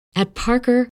At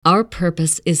Parker, our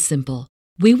purpose is simple.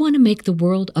 We want to make the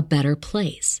world a better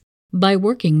place by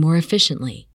working more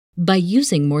efficiently, by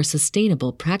using more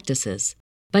sustainable practices,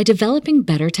 by developing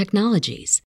better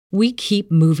technologies. We keep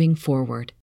moving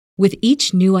forward. With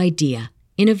each new idea,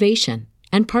 innovation,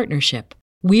 and partnership,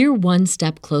 we're one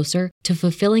step closer to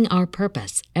fulfilling our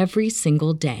purpose every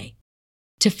single day.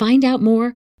 To find out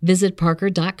more, visit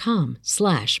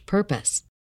parker.com/purpose.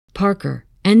 Parker,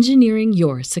 engineering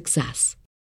your success.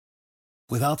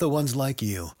 Without the ones like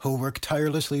you, who work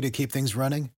tirelessly to keep things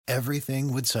running,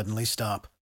 everything would suddenly stop.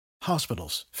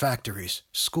 Hospitals, factories,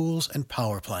 schools, and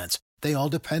power plants, they all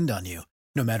depend on you.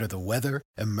 No matter the weather,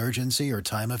 emergency, or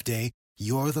time of day,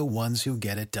 you're the ones who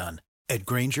get it done. At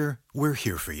Grainger, we're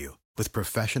here for you with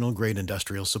professional-grade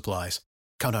industrial supplies.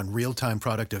 Count on real-time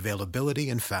product availability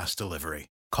and fast delivery.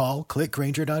 Call, click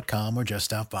Grainger.com, or just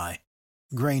stop by.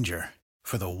 Grainger,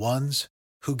 for the ones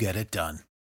who get it done.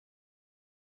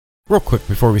 Real quick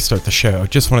before we start the show,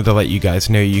 just wanted to let you guys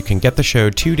know you can get the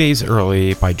show 2 days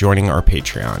early by joining our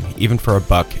Patreon. Even for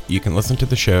 $1, you can listen to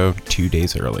the show 2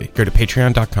 days early. Go to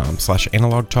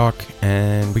patreon.com/analogtalk,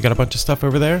 and we got a bunch of stuff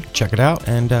over there. Check it out,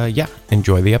 and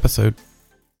enjoy the episode.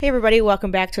 Hey everybody, welcome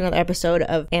back to another episode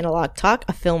of Analog Talk,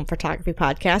 a film photography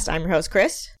podcast. I'm your host,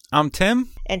 Chris. I'm Tim.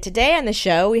 And today on the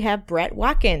show, we have Bret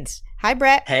Watkins. Hi,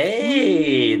 Bret.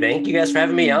 Hey, thank you guys for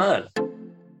having me on.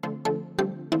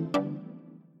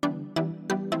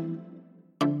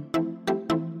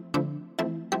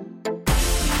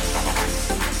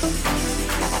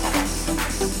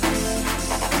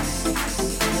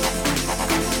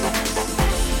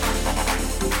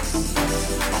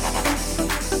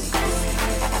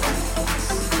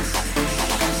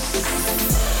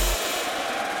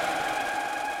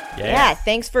 Yeah,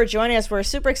 thanks for joining us. We're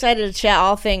super excited to chat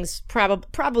all things,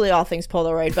 probably all things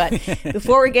Polaroid. But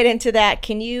before we get into that,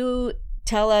 can you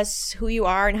tell us who you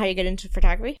are and how you get into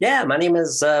photography? Yeah, my name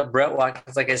is Bret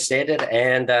Watkins, like I stated.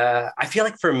 And I feel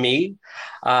like for me,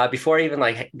 before I even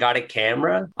got a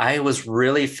camera, I was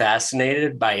really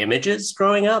fascinated by images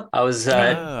growing up. I was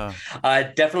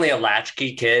definitely a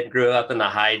latchkey kid, grew up in the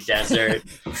high desert.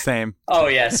 Same. Oh,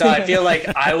 yeah. So I feel like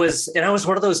I was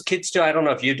one of those kids too. I don't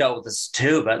know if you dealt with this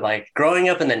too, but growing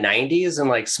up in the 90s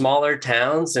in smaller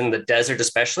towns in the desert,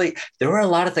 especially, there were a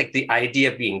lot of the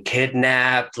idea of being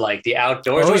kidnapped, the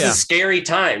outdoors. It was a scary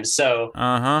time. So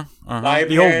the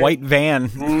old white van.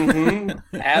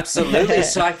 Mm-hmm, absolutely.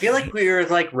 So I feel like we were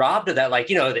robbed of that,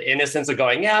 the innocence of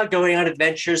going on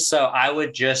adventures. So I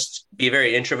would just be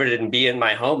very introverted and be in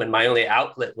my home, and my only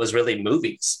outlet was really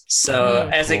movies. So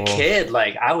as a kid,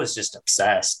 I was just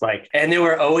obsessed. And there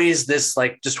were always this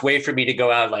just way for me to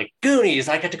go out, Goonies.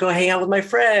 I got to go hang out with my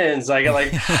friends. I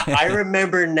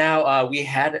remember now we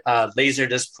had a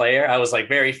Laserdisc player. I was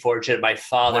very fortunate. My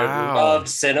father loved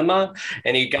cinema,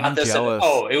 and he got this.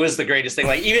 Oh, it was the greatest thing.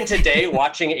 Even today,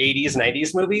 watching 80s,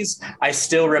 90s movies, I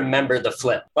still remember the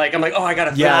flip. I'm I got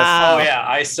a flip. Oh yeah,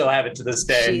 I still have it to this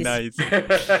day. Nice.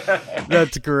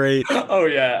 That's great. Oh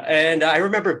yeah. And I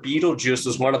remember Beetlejuice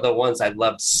was one of the ones I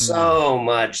loved so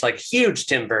much. Huge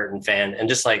Tim Burton fan, and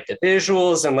just the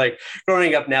visuals, and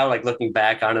growing up now, looking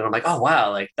back on it, I'm oh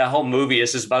wow, that whole movie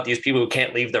is just about these people who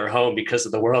can't leave their home because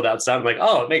of the world outside. I'm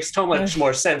oh, it makes so much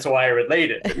more sense why I relate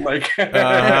it.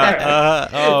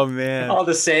 Oh man, all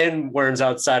the sandworms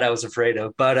outside I was afraid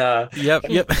of. But yep.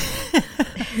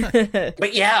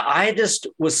 But yeah, I just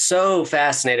was so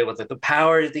fascinated with it, the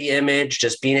power of the image,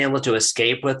 just being able to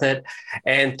escape with it.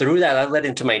 And through that, I led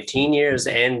into my teen years,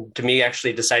 and to me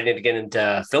actually deciding to get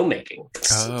into filmmaking.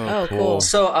 Oh, cool.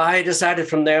 So I decided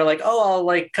from there, I'll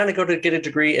kind of go to get a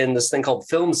degree in this thing called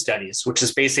film studies, which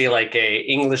is basically a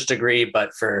English degree,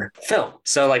 but for film.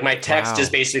 So my text is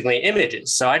basically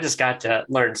images. So I just got to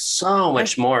learn so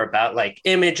much more about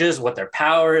images, what their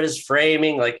power is,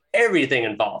 framing, everything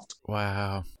involved.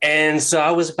 Wow. And so I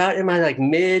was about in my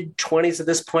mid 20s at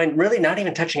this point, really not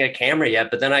even touching a camera yet.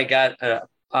 But then I got an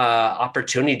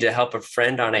opportunity to help a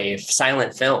friend on a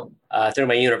silent film through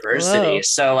my university. Whoa.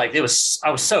 So I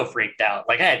was so freaked out.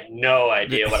 I had no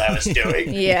idea what I was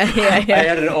doing. Yeah. I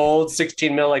had an old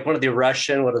 16 mil, one of the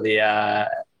Russian, one of the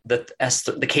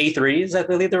K3s, I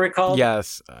believe they were called.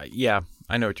 Yes. Yeah.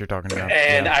 I know what you're talking about.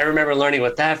 And I remember learning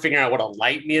with that, figuring out what a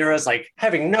light meter is,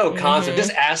 having no concept,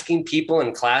 just asking people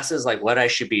in classes what I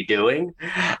should be doing.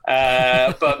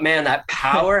 But man, that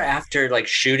power after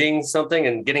shooting something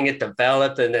and getting it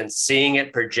developed and then seeing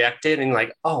it projected and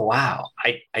oh wow,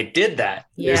 I did that.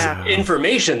 Yeah. There's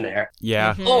information there.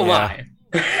 Yeah. Oh my.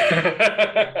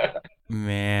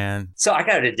 Man. So I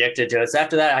got addicted to it. So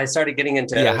after that, I started getting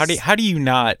into how do you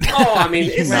not? Oh, I mean,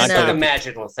 it's not just like a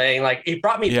magical thing. Like, it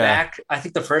brought me back, I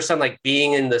think the first time, like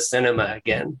being in the cinema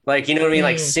again. Like, you know what I mean?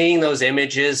 Like seeing those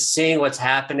images, seeing what's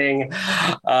happening.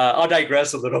 I'll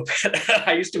digress a little bit.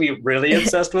 I used to be really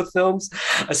obsessed with films,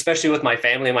 especially with my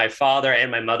family, my father and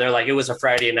my mother. Like, it was a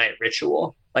Friday night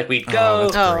ritual. Like, we'd go,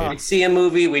 we'd see a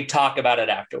movie, we'd talk about it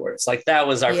afterwards. Like, that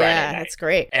was our Friday night. That's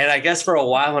great. And I guess for a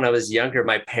while when I was younger,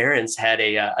 my parents had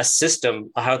a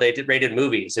system how they rated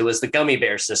movies. It was the gummy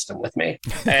bear system with me.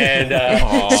 And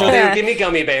so they would give me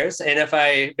gummy bears. And if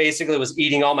I basically was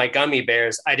eating all my gummy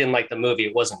bears, I didn't like the movie.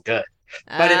 It wasn't good.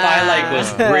 But if I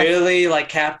was really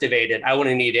captivated, I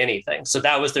wouldn't eat anything. So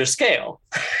that was their scale.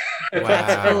 Wow.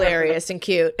 That's hilarious and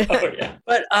cute. Oh, yeah.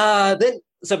 But then,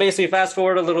 so basically fast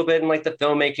forward a little bit in the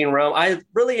filmmaking realm, I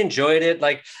really enjoyed it.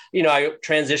 I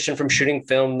transitioned from shooting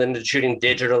film then to shooting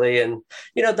digitally, and,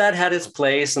 that had its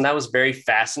place. And that was very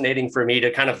fascinating for me to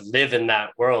kind of live in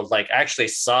that world. I actually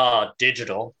saw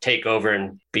digital take over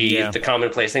and be the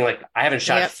commonplace thing. I haven't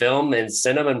shot film and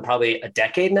cinema in probably a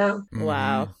decade now.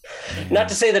 Wow. Not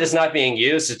to say that it's not being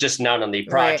used. It's just not on the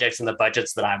projects and the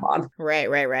budgets that I'm on.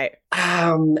 Right.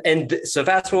 And so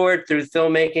fast forward through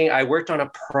filmmaking, I worked on a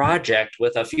project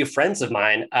with a few friends of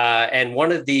mine, and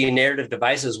one of the narrative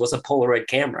devices was a Polaroid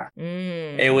camera.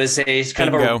 It was a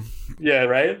kind of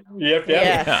right? Yep.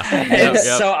 And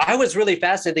so I was really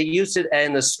fascinated. They used it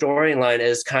in the storyline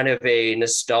as kind of a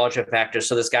nostalgia factor.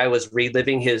 So this guy was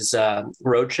reliving his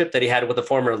road trip that he had with a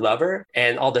former lover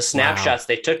and all the snapshots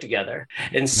they took together.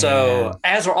 And so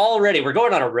as we're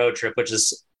going on a road trip, which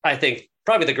is, I think,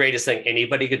 probably the greatest thing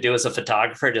anybody could do as a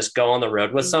photographer, just go on the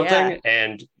road with something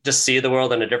and just see the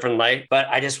world in a different light. But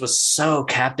I just was so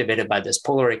captivated by this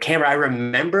Polaroid camera. I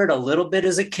remembered a little bit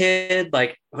as a kid,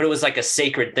 when it was a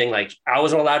sacred thing. I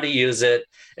wasn't allowed to use it.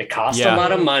 It cost a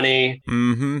lot of money.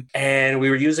 And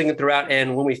we were using it throughout.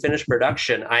 And when we finished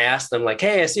production, I asked them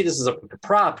hey, I see this is a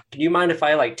prop. Do you mind if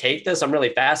I take this? I'm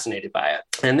really fascinated by it.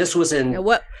 And this was in...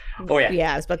 What? Oh, yeah.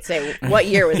 Yeah, I was about to say, what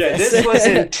year was this? This was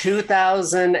in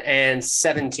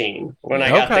 2017 when I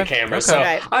got the camera. Okay. So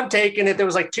I'm taking it. There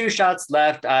was 2 shots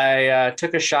left. I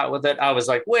took a shot with it. I was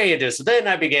way into it. So then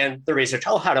I began the research.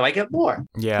 Oh, how do I get more?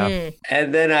 Yeah.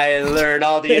 And then I learned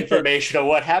all the information of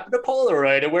what happened to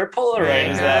Polaroid and where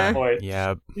Polaroid is at that point.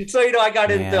 Yeah. So, I got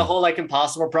into the whole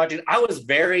Impossible project. I was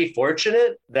very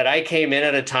fortunate that I came in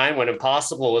at a time when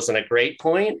Impossible was in a great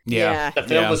point. Yeah. The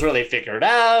film was really figured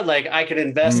out. I could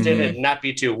invest in it and not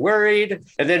be too worried.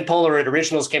 And then Polaroid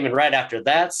Originals came in right after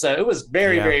that. So it was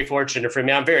very, very fortunate for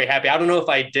me. I'm very happy. I don't know if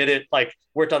I did it,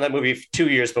 worked on that movie 2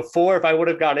 years before, if I would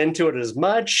have got into it as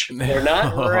much or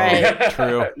not. Right.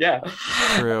 True. Yeah.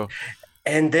 True.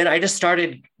 And then I just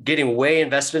started getting way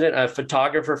invested in it. A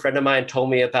photographer friend of mine told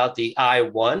me about the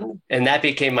I-1, and that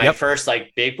became my first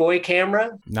big boy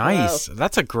camera. Nice. Wow.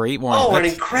 That's a great one. Oh, That's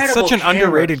an incredible such an camera.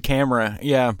 Underrated camera.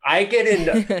 Yeah. I get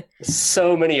into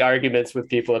so many arguments with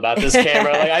people about this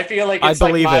camera. I feel like it's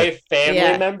my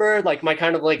family member, my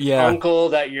kind of uncle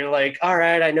that you're all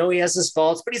right, I know he has his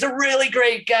faults, but he's a really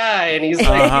great guy. And he's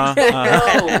no.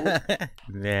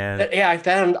 Man. Yeah, I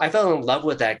fell in love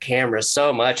with that camera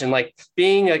so much. And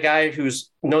being a guy who's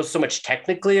knows so much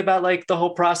technically about the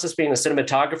whole process, being a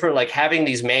cinematographer, having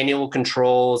these manual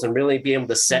controls and really be able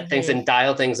to set things and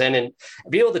dial things in and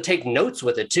be able to take notes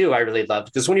with it too. I really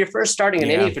loved, because when you're first starting in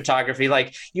any photography,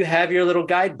 you have your little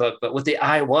guidebook, but with the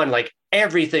I-1,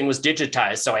 everything was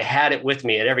digitized. So I had it with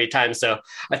me at every time. So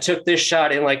I took this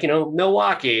shot in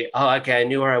Milwaukee. Oh, okay. I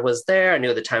knew where I was there. I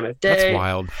knew the time of day. That's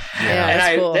wild. Yeah.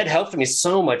 And that helped me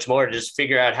so much more to just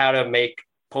figure out how to make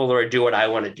Polaroid do what I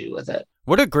want to do with it.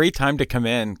 What a great time to come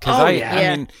in. Because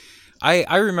I mean,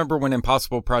 I remember when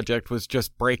Impossible Project was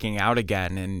just breaking out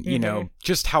again, and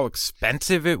just how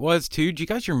expensive it was too. Do you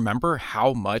guys remember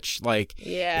how much it was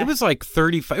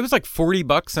 $35, it was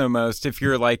 $40 almost if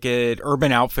you're at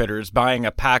Urban Outfitters buying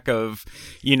a pack of,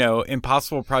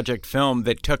 Impossible Project film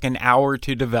that took an hour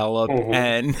to develop,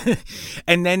 and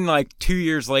then 2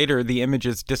 years later the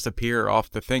images disappear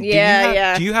off the thing. Do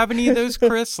you have any of those,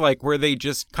 Chris? Where they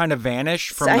just kind of vanish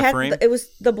from the frame? It was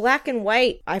the black and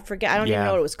white. I forget. I don't even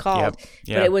know what it was called.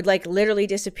 Yep. But it would literally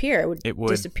disappear. It would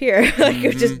disappear. It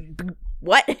would just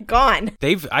gone.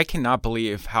 I cannot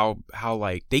believe how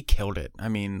they killed it. I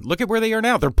mean, look at where they are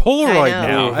now. They're Polaroid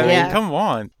now. I mean, come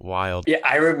on. Wild. Yeah,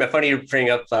 I remember, funny you bring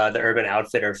up the Urban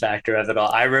Outfitter factor of it all.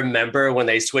 I remember when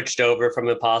they switched over from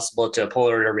Impossible to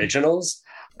Polaroid Originals,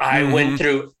 I went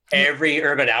through every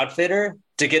Urban Outfitter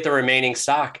to get the remaining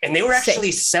stock. And they were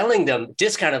actually selling them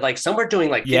discounted. Like some were doing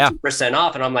like 50%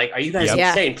 off. And I'm like, are you guys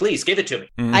insane? Please give it to me.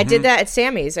 Mm-hmm. I did that at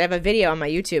Sammy's. I have a video on my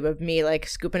YouTube of me like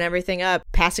scooping everything up,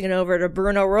 passing it over to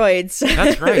Bruno Royds.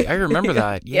 That's right. I remember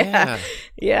that. Yeah.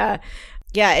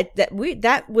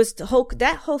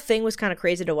 That whole thing was kind of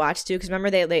crazy to watch too, because remember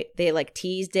they like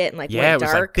teased it and like went dark. It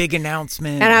was like big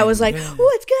announcement, and I was like,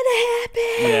 what's gonna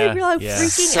happen? We're like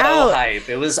freaking out. Hype.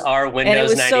 It was our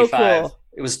Windows 95. So cool.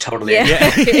 It was totally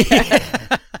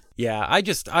Yeah,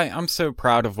 I'm so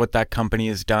proud of what that company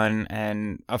has done,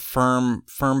 and a firm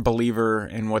believer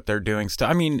in what they're doing.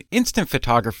 I mean, instant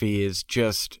photography is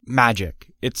just magic.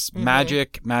 It's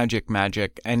magic,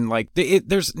 and like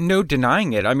there's no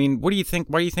denying it. I mean, what do you think?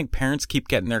 Why do you think parents keep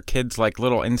getting their kids like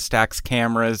little Instax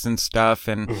cameras and stuff?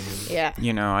 And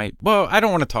you know, I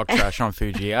don't want to talk trash on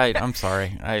Fuji. I'm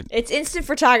sorry. It's instant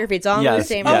photography. It's all in the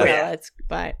same umbrella. It's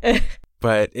fine.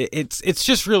 But it's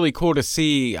just really cool to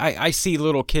see. I see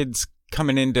little kids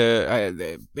coming into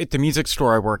at the music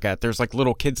store I work at. There's like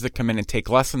little kids that come in and take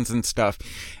lessons and stuff.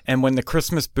 And when the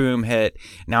Christmas boom hit,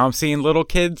 now I'm seeing little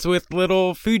kids with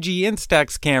little Fuji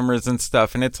Instax cameras and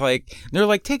stuff. And it's like, they're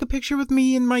like, take a picture with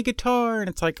me and my guitar. And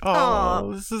it's like,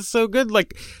 oh, this is so good.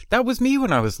 Like that was me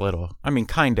when I was little. I mean,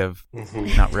 kind of,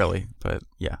 not really, but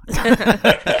yeah.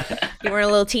 You were a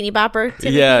little teeny bopper.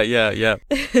 Yeah.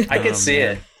 I could see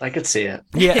it. I could see it.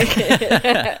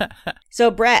 Yeah.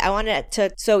 So Bret, I wanted to.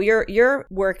 So your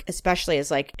work especially is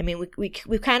like, I mean, we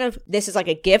kind of, this is like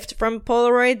a gift from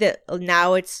Polaroid that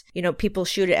now it's, you know, people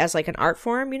shoot it as like an art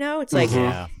form. You know, it's like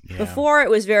before it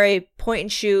was very point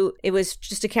and shoot. It was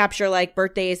just to capture like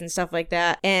birthdays and stuff like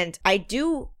that. And I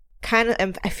do kind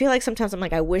of, I feel like sometimes I'm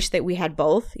like, I wish that we had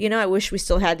both, you know. I wish we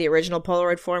still had the original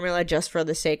Polaroid formula just for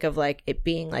the sake of like it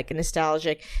being like a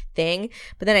nostalgic thing.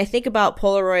 But then I think about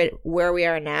Polaroid where we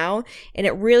are now, and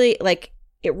it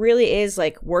really is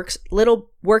like little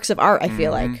works of art, I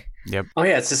feel like. Yep. Oh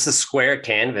yeah, it's just a square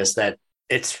canvas that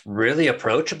it's really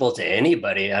approachable to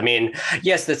anybody. I mean,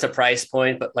 yes, it's a price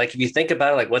point, but like if you think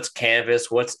about it, like what's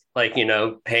canvas, what's like, you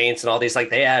know, paints and all these, like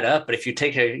they add up. But if you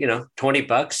take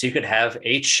 $20, you could have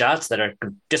 8 shots that are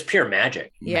just pure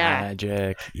magic. Yeah.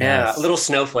 Magic. Yes. Yeah. Little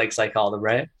snowflakes, I call them,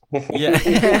 right?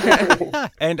 Yeah.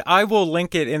 And I will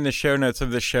link it in the show notes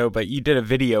of the show, but you did a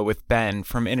video with Ben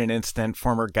from In an Instant,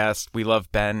 former guest. We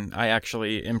love Ben. I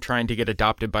actually am trying to get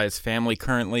adopted by his family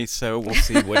currently, so we'll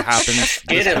see what happens.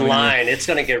 Get in line. It's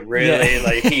going to get really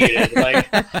like heated. Like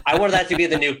I want that to be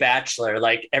the new Bachelor.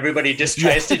 Like everybody just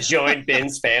tries to join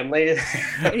Ben's family.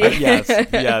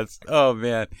 Yes. Oh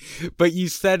man. But you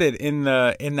said it in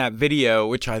that video,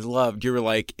 which I loved. You were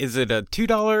like, is it a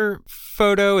 $2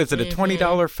 photo? Is it a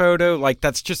 $20 photo? Like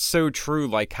that's just so true,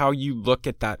 like how you look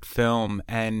at that film.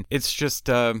 And it's just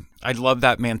I love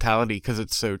that mentality because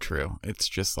it's so true. It's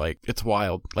just like, it's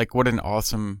wild. Like what an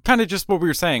awesome, kind of just what we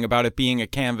were saying about it being a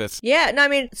canvas. Yeah, no, I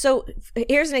mean, so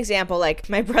here's an example. Like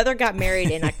my brother got married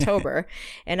in October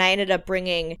and I ended up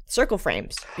bringing circle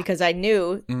frames because I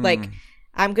knew like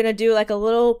I'm going to do like a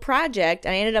little project.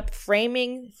 I ended up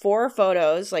framing 4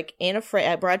 photos like in a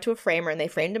frame. I brought it to a framer and they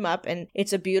framed them up, and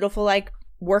it's a beautiful like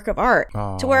work of art.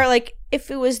 To where like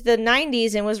if it was the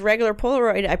 90s and was regular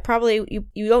Polaroid, I probably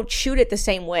you don't shoot it the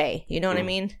same way, you know what I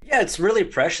mean? Yeah, it's really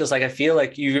precious. Like I feel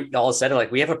like you all said it,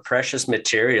 like we have a precious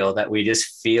material that we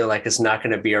just feel like is not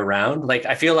going to be around. Like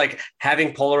I feel like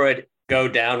having Polaroid go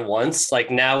down once, like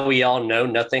now we all know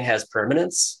nothing has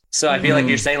permanence. So I feel like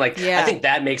you're saying like, I think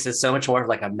that makes it so much more of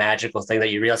like a magical thing that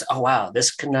you realize, oh, wow, this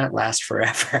could not last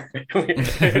forever.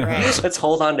 Let's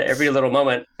hold on to every little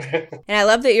moment. And I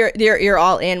love that you're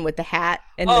all in with the hat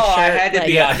and the shirt. I had to like,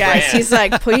 be on guys,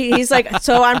 brand. he's like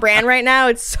so on brand right now.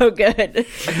 It's so good.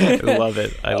 I love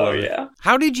it. I love it. Yeah.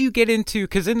 How did you get into,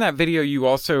 because in that video you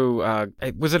also,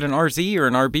 was it an RZ or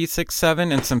an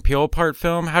RB67 and some peel apart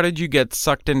film? How did you get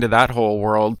sucked into that whole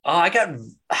world? Oh, I got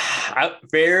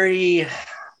very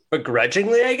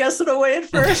begrudgingly, I guess, in a way at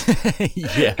first.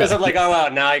 Because I'm like, oh wow,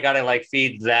 now I gotta like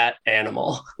feed that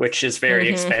animal, which is very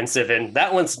expensive, and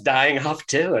that one's dying off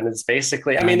too. And it's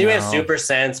basically, I mean, we have Super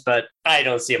Sense, but I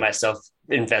don't see myself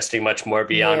investing much more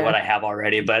beyond what I have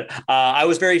already. But I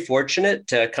was very fortunate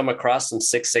to come across some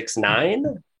 669.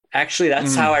 Actually,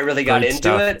 that's how I really got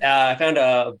into it. I found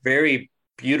a very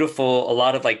beautiful, a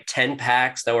lot of like 10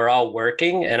 packs that were all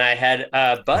working. And I had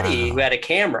a buddy who had a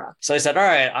camera. So I said, all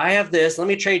right, I have this. Let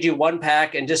me trade you 1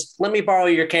 pack and just let me borrow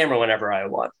your camera whenever I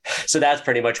want. So that's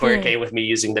pretty much where it came with me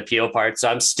using the peel part. So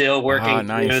I'm still working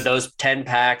through those 10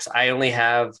 packs. I only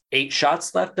have 8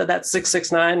 shots left of that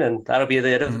 669, and that'll be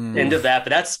the end of that.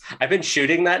 But I've been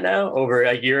shooting that now over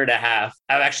a year and a half.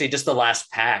 I'm actually just the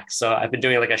last pack. So I've been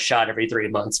doing like a shot every 3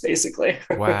 months, basically.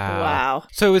 Wow.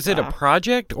 So is it a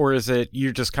project, or is it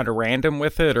you're just kind of random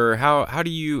with it, or how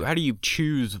do you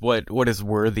choose what is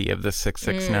worthy of the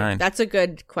 669? That's a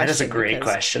good question. That is a great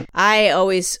question. I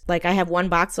always I have 1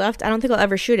 box left. I don't think I'll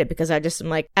ever shoot it because I just am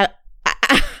like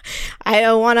I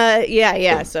don't want to.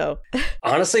 Yeah. So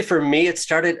honestly, for me, it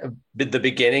started the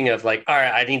beginning of like, all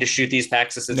right, I need to shoot these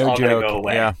packs. It's all going to go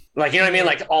away. Yeah. Like, you know what I mean?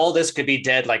 Like all this could be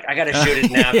dead. Like I got to shoot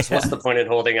it now. Because what's the point in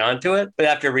holding on to it? But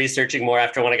after researching more,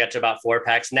 after when I got to about 4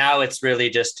 packs, now it's really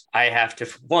just, I have to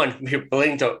be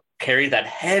willing to carry that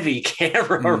heavy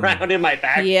camera around in my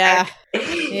backpack.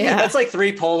 Yeah. That's like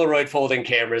 3 Polaroid folding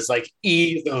cameras, like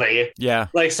easily. Yeah.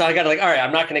 Like, so I got to like, all right,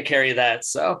 I'm not going to carry that.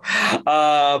 So,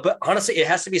 but honestly, it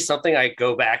has to be something I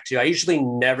go back to. I usually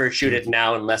never shoot it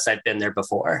now unless I've been there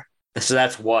before. So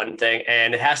that's one thing.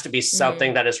 And it has to be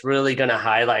something that is really going to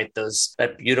highlight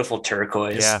that beautiful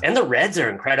turquoise. Yeah. And the reds are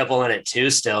incredible in it too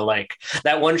still. Like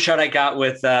that one shot I got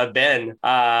with Ben,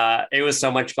 it was so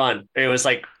much fun. It was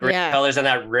like great colors, and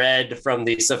that red from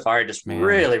the Safari just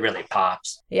really, really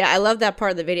pops. Yeah, I love that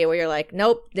part of the video where you're like,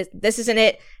 nope, this isn't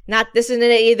it. This isn't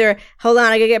it either. Hold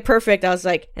on, I gotta get perfect. I was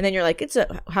like, and then you're like, it's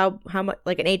how much,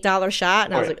 like an $8 shot,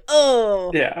 and I was like,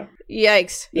 oh yeah,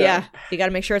 yikes, yeah. You got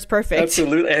to make sure it's perfect.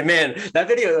 Absolutely. And man, that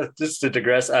video, just to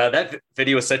digress, that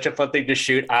video was such a fun thing to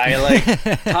shoot. I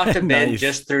like talked to Ben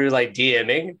just through like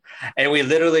DMing, and we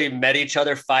literally met each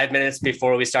other 5 minutes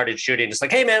before we started shooting. Just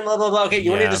like, hey man, blah blah blah. Okay,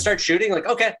 you want me to start shooting? Like,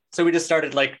 okay. So we just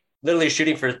started like literally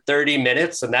shooting for 30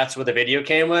 minutes, and that's where the video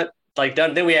came with. Like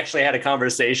done. Then we actually had a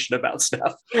conversation about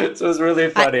stuff. So it was really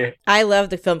funny. I love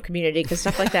the film community because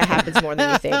stuff like that happens more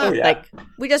than you think. Like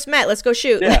we just met, let's go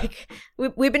shoot. Yeah.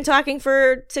 Like we've been talking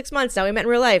for 6 months now. We met in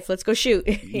real life. Let's go shoot.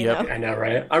 You know? I know,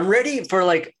 right? I'm ready for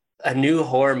like a new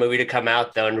horror movie to come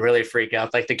out though and really freak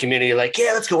out like the community, like,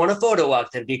 yeah, let's go on a photo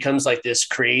walk. That becomes like this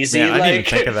crazy I didn't even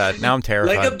think of that. Now I'm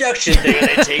terrified. Like abduction thing, and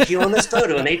they take you on this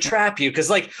photo and they trap you because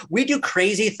like we do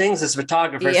crazy things as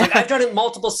photographers. Like I've done it in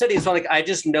multiple cities, so like I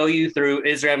just know you through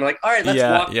Instagram. I'm like, all right,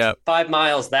 let's walk 5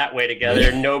 miles that way together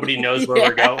and nobody knows where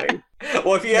we're going.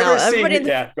 Well, if you ever see me,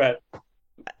 go ahead.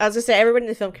 I was gonna say, everybody in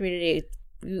the film community,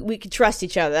 we can trust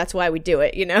each other. That's why we do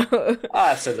it, you know.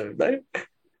 Absolutely.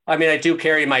 I mean, I do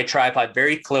carry my tripod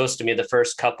very close to me the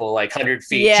first couple, like 100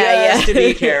 feet, just to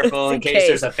be careful in case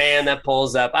there's a fan that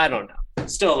pulls up. I don't know.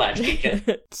 Still a latchkey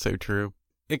kid. So true.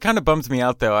 It kind of bums me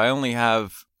out, though.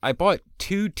 I bought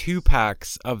 2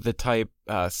 packs of the type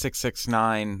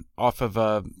 669 off of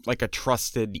a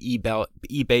trusted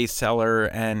eBay seller,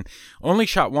 and only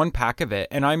shot 1 pack of it.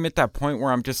 And I'm at that point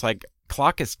where I'm just like,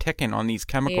 clock is ticking on these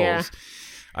chemicals. Yeah.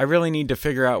 I really need to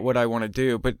figure out what I want to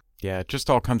do. But yeah, it just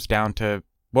all comes down to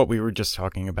what we were just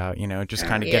talking about, you know, just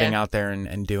kind of getting out there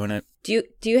and doing it. Do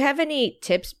you have any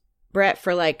tips, Bret,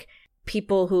 for like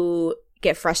people who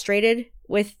get frustrated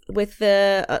with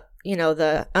the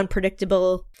the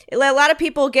unpredictable? A lot of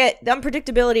people get the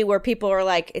unpredictability where people are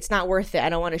like, it's not worth it. I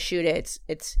don't want to shoot it.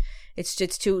 It's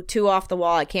just too off the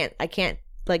wall. I can't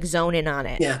like zone in on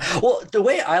it. Yeah. Well, the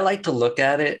way I like to look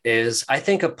at it is I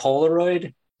think a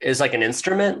Polaroid is like an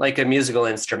instrument, like a musical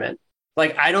instrument.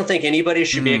 Like, I don't think anybody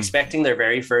should be expecting their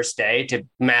very first day to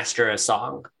master a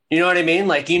song. You know what I mean?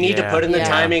 Like, you need to put in the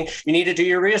timing. You need to do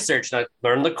your research, like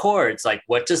learn the chords. Like,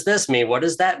 what does this mean? What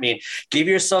does that mean? Give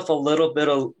yourself a little bit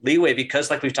of leeway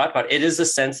because, like we've talked about, it is a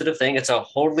sensitive thing. It's a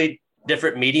wholly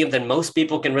different medium than most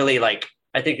people can really, like,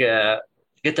 I think,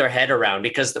 get their head around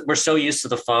because we're so used to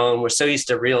the phone. We're so used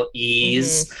to real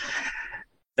ease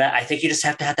that I think you just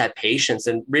have to have that patience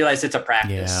and realize it's a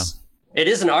practice. Yeah. It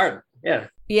is an art. Yeah.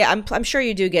 Yeah, I'm sure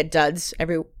you do get duds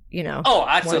every, Oh,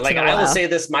 absolutely. Like I will say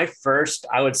this, my first,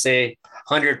 I would say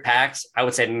 100 packs, I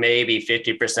would say maybe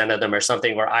 50% of them are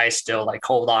something where I still like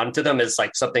hold on to them as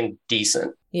like something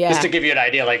decent. Yeah. Just to give you an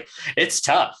idea, like it's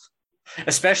tough.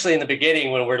 Especially in the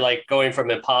beginning when we're like going from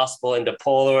impossible into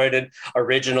Polaroid and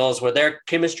originals where their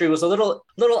chemistry was a little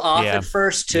off at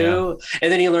first too. Yeah. And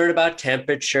then you learn about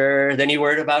temperature, then you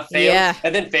learn about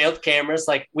failed cameras.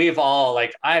 Like we've all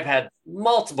I've had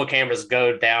multiple cameras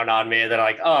go down on me that are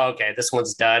like, oh, okay, this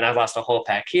one's done. I've lost a whole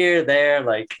pack here, there.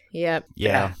 Like, yeah.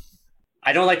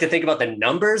 I don't like to think about the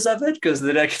numbers of it because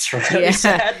then it gets really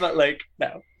sad, but like,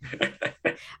 no.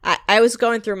 I was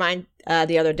going through mine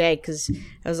the other day because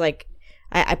I was like,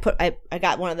 I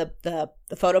got one of the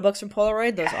photo books from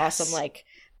Polaroid, those awesome like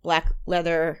black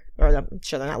leather, or I'm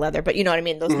sure they're not leather, but you know what I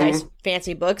mean, those nice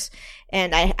fancy books.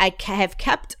 And I have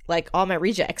kept like all my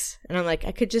rejects, and I'm like,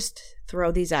 I could just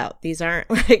throw these out. These aren't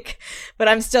like, but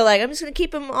I'm still like, I'm just gonna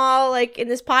keep them all like in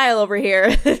this pile over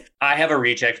here. I have a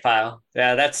reject pile.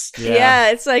 Yeah,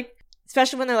 it's like,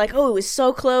 especially when they're like, oh, it was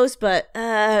so close, but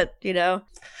you know.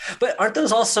 But aren't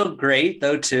those also great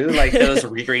though too? Like those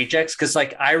rejects, because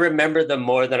like I remember them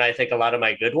more than I think a lot of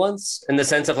my good ones, in the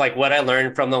sense of like what I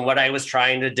learned from them, what I was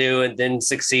trying to do and didn't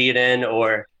succeed in,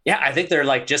 or I think they're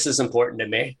like just as important to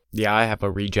me. Yeah, I have a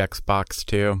rejects box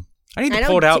too. I need to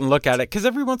pull it out and look at it, because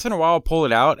every once in a while I'll pull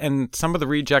it out and some of the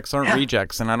rejects aren't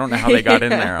rejects, and I don't know how they got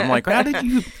in there. I'm like, how did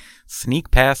you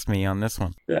sneak past me on this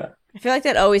one? Yeah. I feel like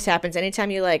that always happens.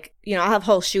 Anytime you like, you know, I'll have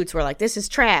whole shoots where like, this is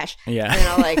trash. Yeah. And then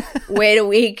I'll like wait a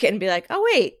week and be like, oh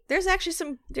wait, there's actually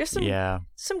some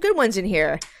good ones in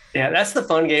here. Yeah, that's the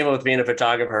fun game with being a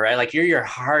photographer, right? Like you're your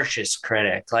harshest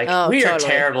critic. Like we are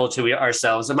terrible to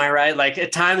ourselves. Am I right? Like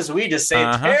at times we just say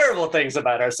terrible things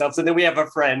about ourselves, and then we have a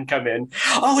friend come in.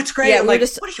 Oh, it's great. I'm like,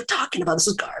 what are you talking about? This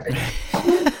is garbage.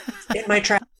 In my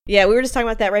trap. Yeah, we were just talking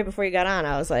about that right before you got on.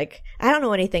 I was like, I don't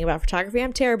know anything about photography.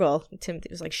 I'm terrible. Timothy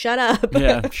was like, shut up.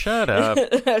 Yeah, shut up.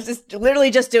 I was just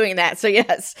literally just doing that. So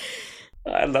yes.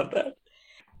 I love that.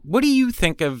 What do you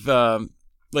think of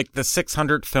like the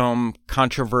 600 film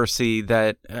controversy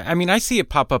that, I mean, I see it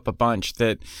pop up a bunch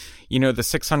that, you know, the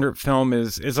 600 film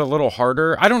is a little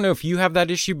harder. I don't know if you have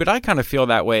that issue, but I kind of feel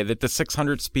that way, that the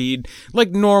 600 speed,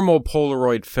 like normal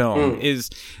Polaroid film is,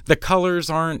 the colors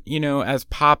aren't, you know, as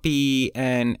poppy,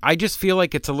 and I just feel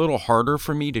like it's a little harder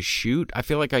for me to shoot. I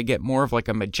feel like I get more of like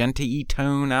a magenta-y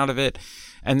tone out of it,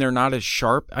 and they're not as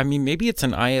sharp. I mean, maybe it's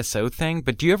an ISO thing,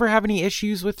 but do you ever have any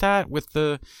issues with that, with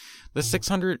the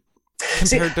 600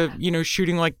 compared to, you know,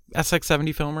 shooting like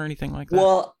SX70 film or anything like that?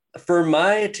 Well, for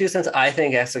my 2 cents, I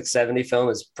think SX70 film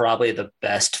is probably the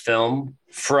best film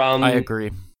from... I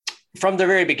agree. From the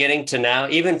very beginning to now,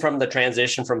 even from the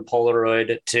transition from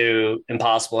Polaroid to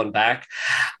Impossible and back.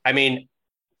 I mean,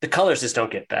 the colors just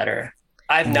don't get better.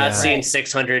 I've not seen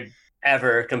 600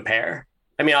 ever compare.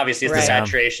 I mean, obviously it's the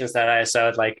saturations that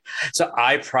ISO like, so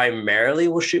I primarily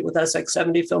will shoot with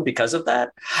SX70 film because of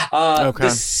that. The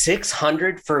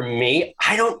 600 for me,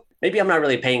 maybe I'm not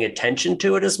really paying attention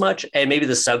to it as much, and maybe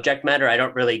the subject matter, I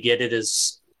don't really get it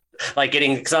as like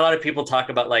getting, because a lot of people talk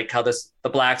about like how the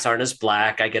blacks aren't as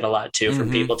black. I get a lot too from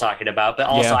people talking about, but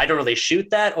also I don't really shoot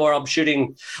that, or I'm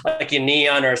shooting like in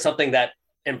neon or something that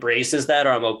embraces that,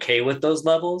 or I'm okay with those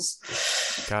levels.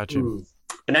 Gotcha.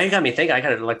 But now you got me thinking, I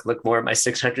gotta like look more at my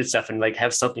 600 stuff and like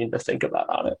have something to think about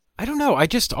on it. I don't know. I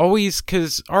just always,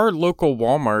 because our local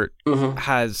Walmart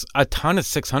has a ton of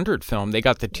 600 film. They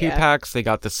got the 2-packs, they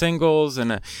got the singles,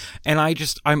 and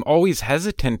I'm always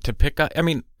hesitant to pick up. I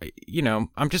mean, you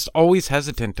know, I'm just always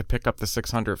hesitant to pick up the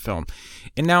 600 film.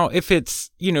 And now if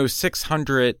it's, you know,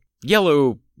 600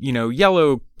 yellow, you know,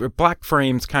 yellow or black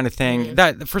frames kind of thing,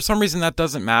 that for some reason that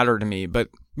doesn't matter to me, but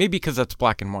maybe because that's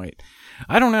black and white.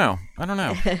 I don't know.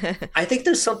 I think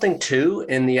there's something too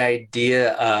in the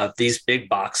idea of these big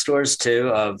box stores too,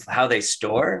 of how they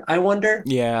store, I wonder.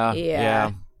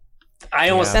 Yeah. I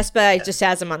almost Best Buy just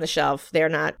has them on the shelf. They're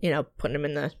not, you know, putting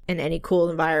them in any cool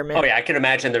environment. Oh yeah, I can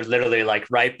imagine they're literally like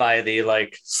right by the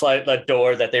like the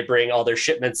door that they bring all their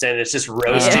shipments in. It's just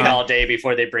roasting all day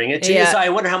before they bring it to you. So I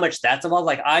wonder how much that's involved.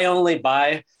 Like I only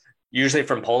buy usually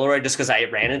from Polaroid just because I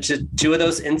ran into 2 of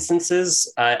those instances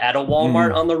at a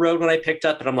Walmart on the road when I picked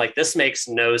up, and I'm like, this makes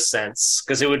no sense,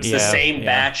 because it was the same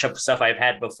batch of stuff I've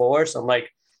had before. So I'm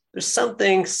like, there's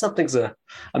something's a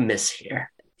miss here.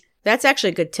 That's actually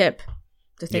a good tip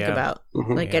to think about.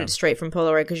 Like get it straight from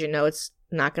Polaroid, because you know it's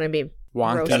not going to be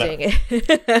roasting it.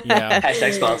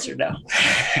 Hashtag sponsored now.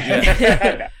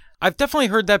 I've definitely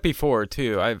heard that before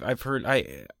too. I've heard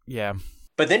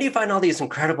But then you find all these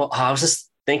incredible. I was just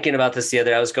thinking about this the other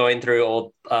day. I was going through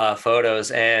old photos,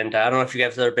 and I don't know if you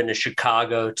guys have ever been to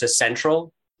Chicago to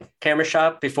Central Camera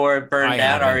Shop before it burned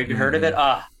down. Or you heard of it?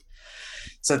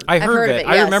 So I heard of it.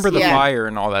 Yes. I remember the fire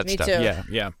and all that Me stuff.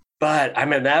 too. Yeah. But I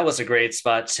mean, that was a great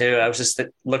spot too. I was just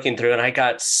looking through, and I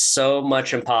got so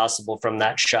much Impossible from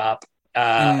that shop.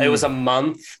 It was a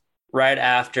month right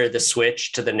after the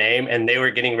switch to the name, and they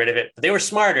were getting rid of it. But they were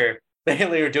smarter.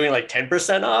 They were doing like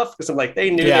 10% off, because I'm like, they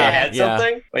knew they had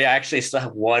something. But I actually still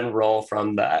have one roll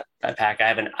from that pack. I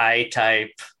have an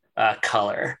I-type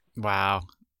color. Wow.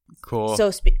 Cool.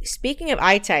 So speaking of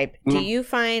I-type, do you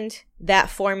find that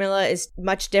formula is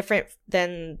much different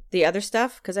than the other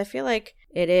stuff? Because I feel like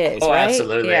it is. Oh, right?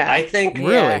 absolutely. Yeah. I think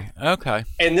really okay.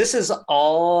 And this is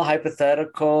all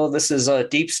hypothetical. This is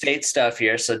deep state stuff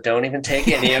here, so don't even take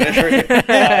any of it.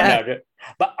 No.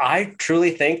 But I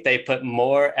truly think they put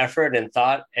more effort and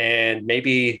thought and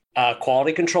maybe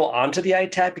quality control onto the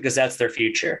I-type because that's their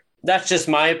future. That's just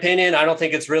my opinion. I don't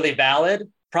think it's really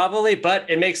valid. Probably, but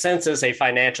it makes sense as a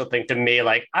financial thing to me.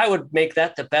 Like I would make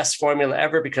that the best formula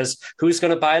ever because who's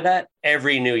going to buy that?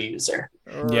 Every new user.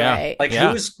 Yeah. Like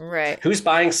who's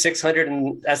buying 600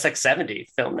 and SX70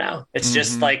 film now? It's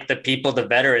just like the people, the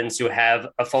veterans who have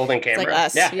a folding camera. It's like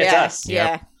us. Yeah, it's us.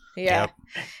 Yeah. Yep. Yeah. Yep.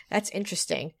 That's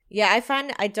interesting. Yeah, I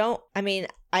find I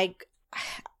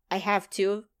have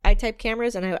two I-type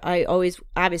cameras, and I always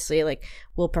obviously like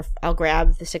I'll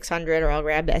grab the 600 or I'll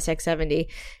grab the SX70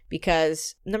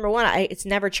 because number one, it's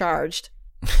never charged.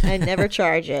 I never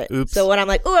charge it. Oops. So when I'm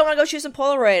like, oh, I want to go shoot some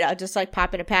Polaroid, I'll just like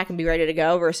pop in a pack and be ready to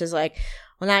go. Versus like,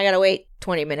 well, now I gotta wait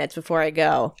 20 minutes before I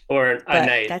go. Or a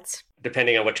night. That's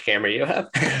depending on which camera you have.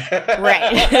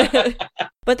 Right.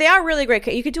 But they are really great.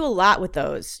 You could do a lot with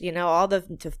those, all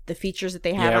the features that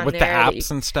they have on with there. the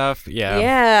apps and stuff. Yeah.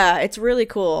 Yeah, it's really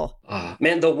cool. Oh,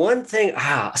 man, the one thing,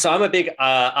 so I'm a big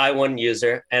i1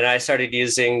 user, and I started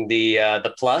using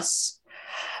the Plus.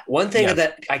 One thing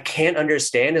that I can't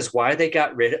understand is why they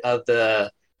got rid of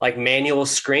the like manual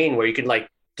screen where you could like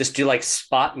just do like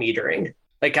spot metering.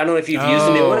 Like, I don't know if you've used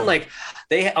the new one. Like,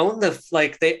 they own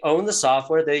the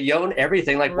software. They own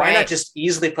everything. Like, why not just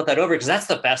easily put that over? Because that's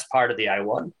the best part of the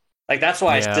i1. Like, that's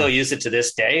why I still use it to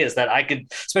this day is that I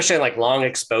could, especially like long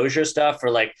exposure stuff or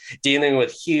like dealing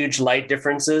with huge light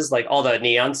differences, like all the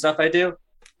neon stuff I do.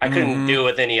 I couldn't do it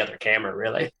with any other camera,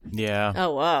 really. Yeah.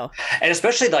 Oh, wow. And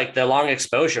especially like the long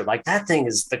exposure, like that thing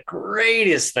is the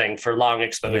greatest thing for long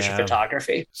exposure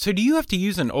photography. So do you have to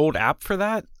use an old app for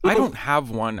that? I don't have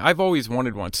one. I've always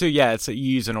wanted one. So yeah, you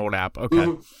use an old app.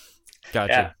 Okay.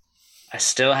 Gotcha. Yeah. I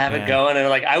still have it going. And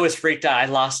like, I was freaked out. I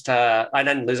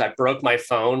didn't lose. I broke my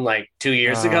phone like 2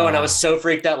 years ago. And I was so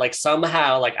freaked out. Like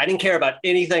somehow, like I didn't care about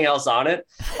anything else on it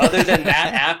other than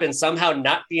that app and somehow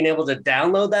not being able to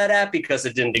download that app because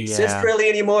it didn't exist really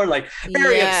anymore. Like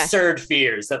very absurd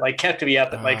fears that like kept me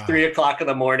up at like 3 o'clock in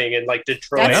the morning in like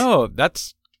Detroit. No,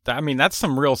 that's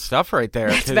some real stuff right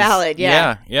there. That's valid.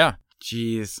 Yeah. Yeah.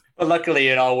 Jeez. But luckily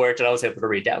it all worked and I was able to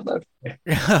re-download.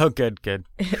 Oh, good.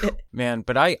 Man,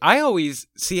 but I always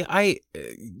see,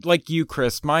 like you,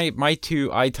 Chris, my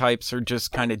two I-types are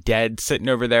just kind of dead sitting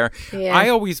over there. Yeah. I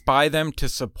always buy them to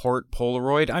support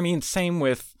Polaroid. I mean, same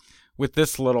with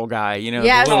this little guy,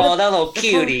 Yeah, that little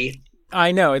cutie.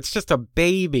 I know, it's just a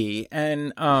baby,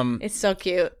 and it's so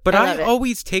cute. But I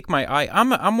always take my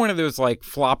I'm one of those like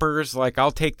floppers. Like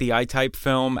I'll take the I-type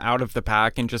film out of the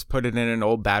pack and just put it in an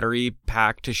old battery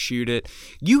pack to shoot it.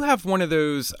 You have one of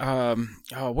those.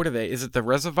 What are they? Is it the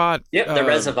Reservat? Yep, the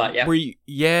Reservat.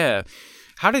 Yeah.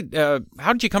 How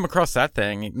did you come across that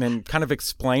thing? And then kind of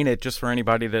explain it just for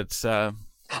anybody that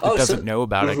doesn't know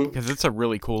about it, because it's a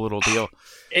really cool little deal.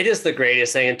 It is the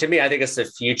greatest thing. And to me, I think it's the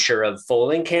future of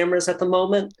folding cameras at the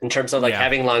moment in terms of like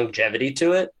having longevity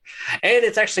to it. And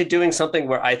it's actually doing something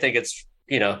where I think it's,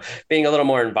 being a little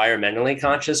more environmentally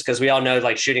conscious, because we all know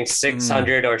like shooting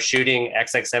 600 or shooting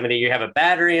XX70, you have a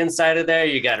battery inside of there.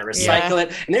 You got to recycle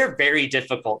it. And they're very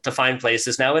difficult to find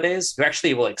places nowadays who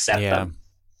actually will accept them.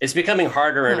 It's becoming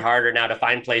harder and harder now to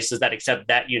find places that accept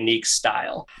that unique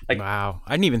style. Like, wow.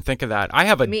 I didn't even think of that. I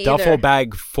have a duffel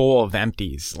bag full of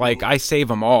empties. Like I save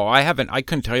them all. I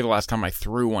couldn't tell you the last time I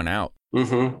threw one out.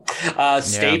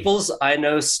 Staples, I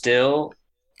know still.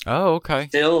 Oh, okay.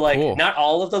 Still not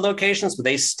all of the locations, but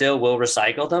they still will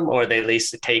recycle them, or they at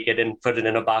least take it and put it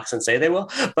in a box and say they will.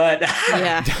 But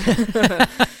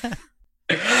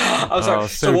I'm sorry.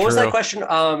 So what was that question?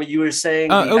 You were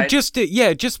saying...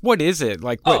 just what is it?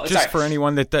 Like, for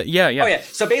anyone that... Oh, yeah.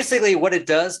 So basically what it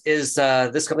does is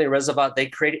this company, Reservat, they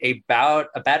create a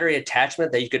battery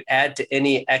attachment that you could add to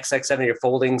any XX70 or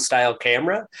folding style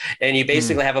camera, and you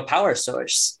basically have a power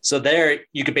source. So there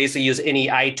you could basically use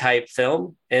any I-type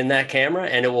film in that camera,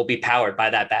 and it will be powered by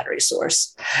that battery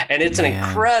source. And it's an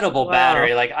incredible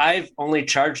battery. Like I've only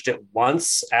charged it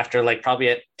once after like probably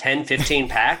at 10, 15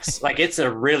 packs. Like it's a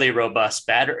really robust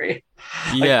battery.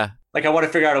 Like I want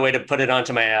to figure out a way to put it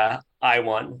onto my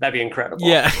i1. That'd be incredible.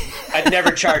 Yeah. I'd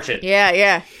never charge it.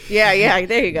 Yeah.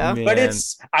 There you go. Man. But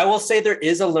I will say there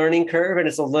is a learning curve, and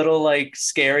it's a little like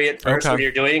scary at first when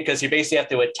you're doing, because you basically have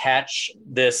to attach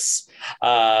this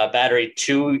battery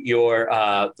to your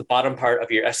the bottom part of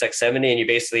your SX70, and you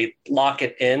basically lock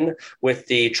it in with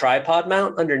the tripod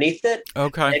mount underneath it.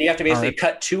 Okay. And you have to basically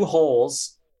cut 2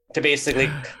 holes to basically,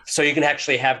 so you can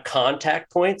actually have contact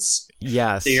points.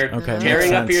 Yes. So you're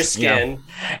tearing up your skin,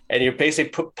 and you're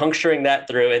basically puncturing that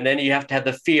through. And then you have to have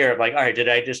the fear of like, all right, did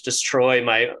I just destroy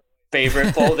my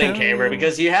favorite folding camera?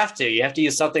 Because you have to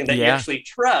use something that you actually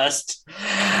trust.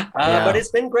 But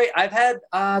it's been great. I've had,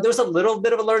 there was a little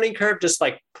bit of a learning curve, just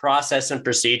like process and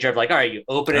procedure of like, all right, you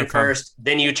open it first,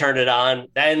 then you turn it on.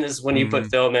 Then is when you put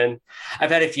film in.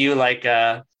 I've had a few like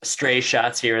stray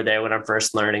shots here or there when I'm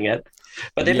first learning it.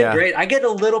 But they've been great. I get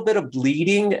a little bit of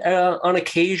bleeding on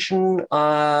occasion when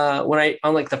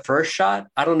on like the first shot.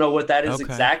 I don't know what that is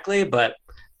exactly, but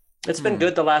it's been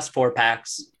good the last 4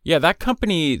 packs. Yeah, that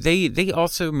company, they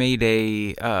also made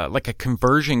a like a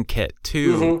conversion kit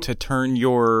too, to turn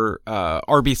your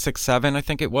RB67, I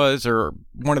think it was, or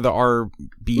one of the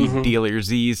RB dealers,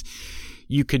 these.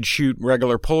 You could shoot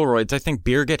regular Polaroids. I think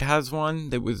Birgit has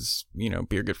one that was,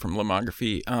 Birgit from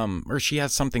Lomography, or she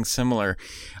has something similar.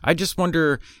 I just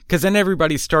wonder, because then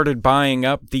everybody started buying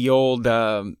up the old, what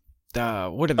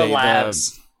are they?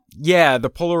 Labs.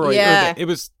 The Polaroid. Yeah.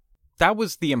 That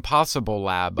was the Impossible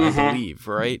Lab, I believe,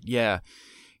 right? Yeah.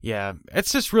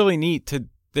 It's just really neat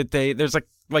there's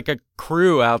like a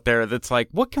crew out there that's like,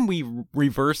 what can we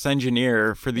reverse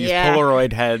engineer for these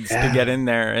Polaroid heads to get in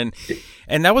there?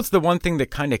 And that was the one thing that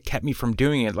kind of kept me from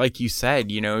doing it. Like you said,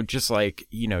 just like,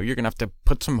 you're going to have to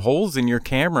put some holes in your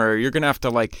camera, or you're going to have to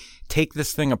like take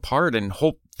this thing apart and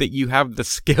hope that you have the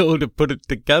skill to put it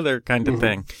together kind of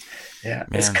thing. Yeah,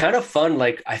 man. It's kind of fun.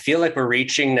 Like, I feel like we're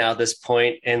reaching now this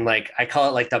point in, like, I call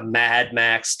it like the Mad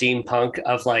Max steampunk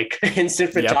of like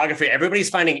instant photography. Everybody's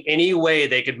finding any way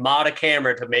they could mod a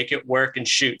camera to make it work and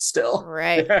shoot still.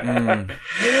 Right.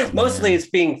 Mostly it's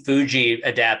being Fuji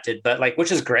adapted, but like,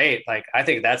 which is great. Like, I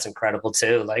think that's incredible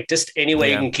too. Like, just any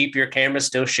way you can keep your camera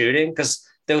still shooting, because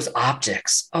those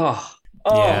optics.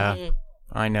 Yeah.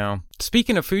 I know.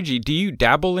 Speaking of Fuji, do you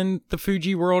dabble in the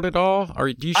Fuji world at all?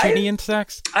 Or do you shoot any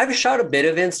Instax? I've shot a bit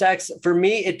of Instax. For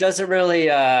me, it doesn't really,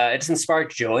 it doesn't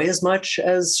spark joy as much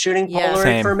as shooting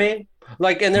Polaroid for me.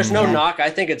 Like, and there's no knock. I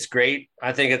think it's great.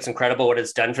 I think it's incredible what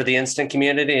it's done for the instant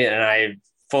community. And I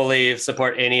fully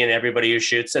support any and everybody who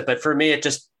shoots it. But for me, it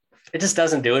just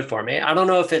doesn't do it for me. I don't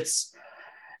know if it's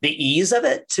the ease of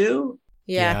it too.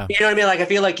 Yeah. You know what I mean? Like, I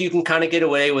feel like you can kind of get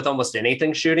away with almost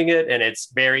anything shooting it, and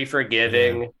it's very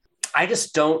forgiving. Yeah. I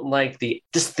just don't like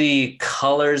the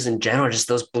colors in general, just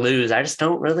those blues. I just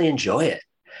don't really enjoy it.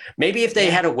 Maybe if they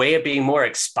had a way of being more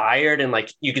expired and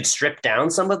like you could strip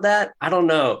down some of that, I don't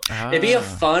know. It'd be a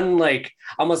fun, like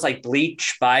almost like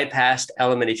bleach bypassed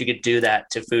element if you could do that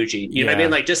to Fuji. You know what I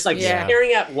mean? Like just like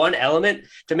carrying out one element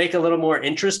to make it a little more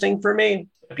interesting for me.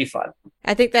 It'd be fun.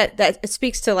 I think that it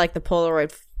speaks to like the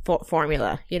Polaroid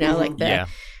formula, like the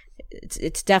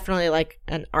it's definitely like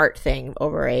an art thing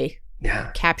over a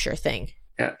capture thing.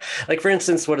 Yeah. Like, for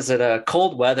instance, what is it?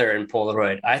 Cold weather in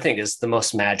Polaroid, I think, is the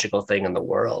most magical thing in the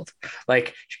world.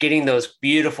 Like, getting those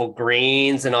beautiful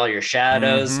greens and all your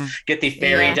shadows, get the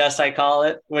fairy dust, I call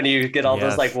it, when you get all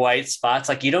those like white spots.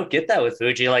 Like, you don't get that with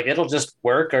Fuji. Like, it'll just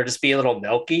work or just be a little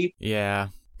milky. Yeah.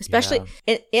 Especially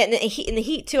in the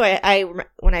heat too. I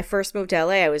when I first moved to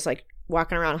LA, I was like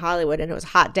walking around Hollywood and it was a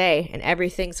hot day and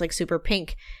everything's like super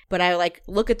pink. But I like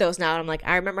look at those now and I'm like,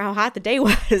 I remember how hot the day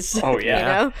was. Oh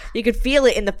yeah. You could feel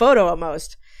it in the photo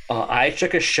almost. I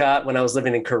took a shot when I was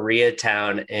living in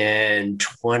Koreatown in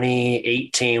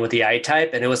 2018 with the I-Type,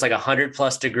 and it was like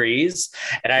 100+ degrees.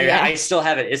 And I still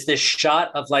have it. It's this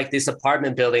shot of like this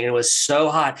apartment building, and it was so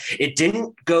hot. It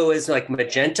didn't go as like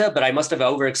magenta, but I must have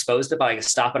overexposed it by like a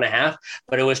stop and a half.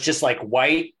 But it was just like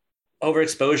white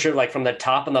overexposure, like from the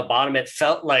top and the bottom. It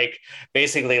felt like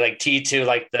basically like T2,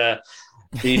 like the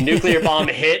nuclear bomb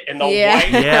hit and the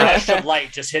white rush of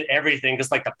light just hit everything,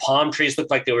 because like the palm trees looked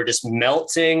like they were just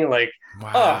melting. Like,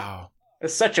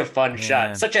 it's such a fun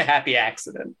shot, such a happy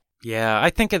accident. Yeah, I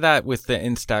think of that with the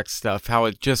Instax stuff, how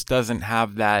it just doesn't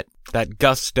have that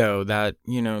gusto, that,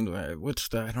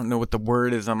 I don't know what the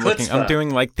word is. I'm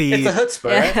doing like the... It's a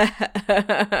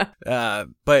chutzpah, right?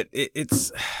 But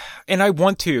it's... And I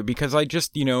want to, because I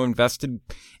just, invested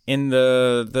in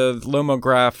the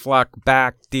Lomograph flock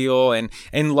back deal and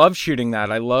love shooting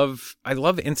that. I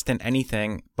love instant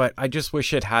anything, but I just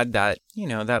wish it had that,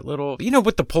 that little,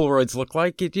 what the Polaroids look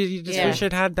like. You just wish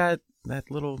it had that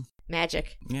little...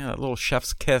 Magic. Yeah, that little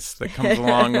chef's kiss that comes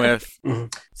along with.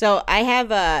 So I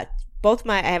have I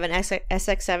have an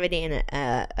SX70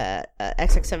 and a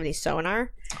XX70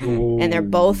 Sonar, and they're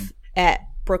both at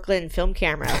Brooklyn Film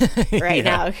Camera right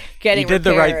now getting repaired. You did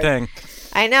the right thing.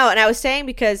 I know. And I was saying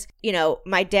because,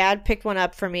 my dad picked one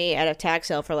up for me at a tag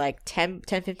sale for like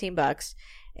 $15.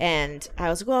 And I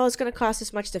was like, well, it's going to cost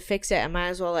this much to fix it. I might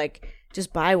as well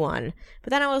just buy one.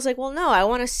 But then I was like, well, no, I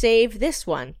want to save this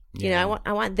one. I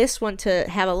want this one to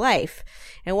have a life.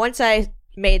 And once I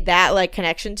made that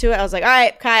connection to it, I was like, all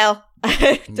right, Kyle.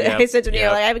 I said to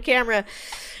Neil, I have a camera.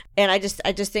 And I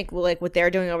just think what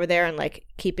they're doing over there and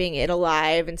keeping it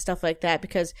alive and stuff like that,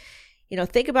 because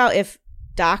think about if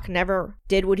Doc never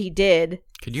did what he did.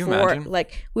 Could you imagine?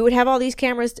 We would have all these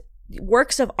cameras,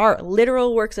 works of art,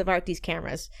 literal works of art. These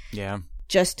cameras,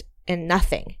 just in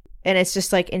nothing, and it's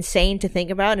just insane to think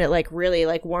about, and it really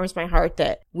warms my heart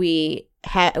that we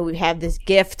have this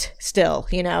gift still.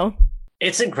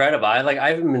 It's incredible.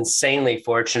 I'm insanely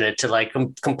fortunate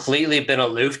to completely been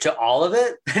aloof to all of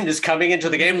it and just coming into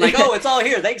the game oh, it's all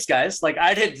here. Thanks, guys.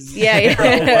 I did zero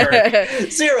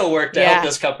work to help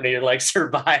this company to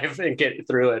survive and get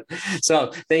through it.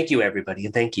 So thank you, everybody,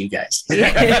 and thank you, guys.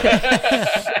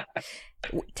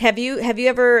 Have you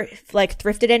ever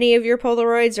thrifted any of your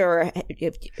Polaroids, or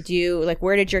do you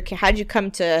how did you come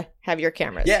to have your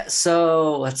cameras? Yeah,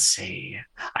 so let's see.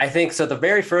 I think so. The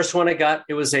very first one I got,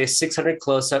 it was a 600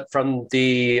 close up from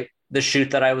the shoot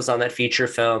that I was on, that feature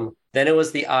film. Then it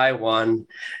was the I1,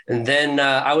 and then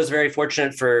I was very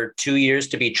fortunate for 2 years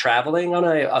to be traveling on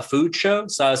a food show.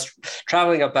 So I was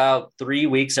traveling about 3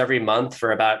 weeks every month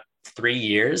for about 3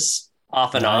 years,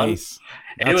 off and on.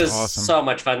 It was awesome. So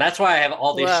much fun. That's why I have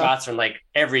all these shots from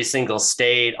every single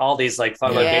state, all these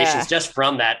fun locations just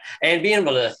from that. And being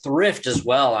able to thrift as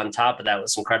well on top of that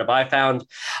was incredible. I found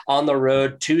on the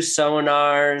road 2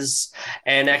 Sonars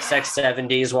and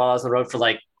XX70s while I was on the road for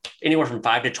anywhere from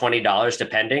 $5 to $20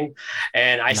 depending.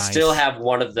 And I still have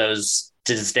one of those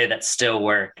to this day that still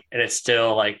work, and it's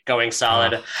still going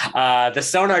solid. The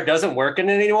Sonar doesn't work in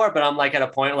it anymore, but I'm at a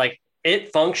point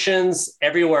it functions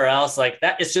everywhere else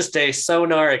that. It's just a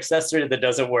Sonar accessory that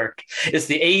doesn't work. It's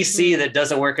the AC that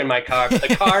doesn't work in my car. But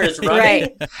the car is running.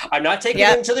 Right. I'm not taking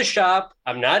it into the shop.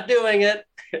 I'm not doing it.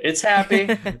 It's happy.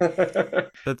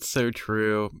 That's so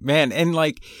true, man. And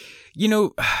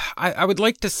I would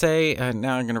like to say,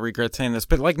 now I'm going to regret saying this,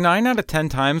 but 9 out of 10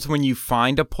 times when you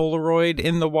find a Polaroid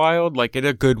in the wild, at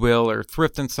a Goodwill or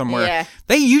thrifting somewhere,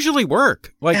 they usually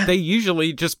work. They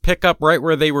usually just pick up right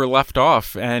where they were left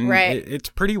off. And it's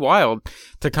pretty wild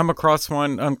to come across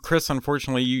one. Chris,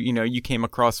 unfortunately, you came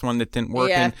across one that didn't work.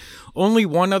 Yeah. And only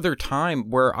one other time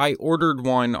where I ordered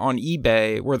one on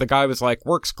eBay where the guy was like,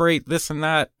 works great, this and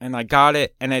that. And I got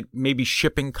it, and it maybe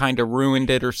shipping kind of ruined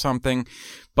it or something.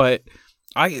 But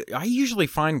I usually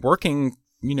find working,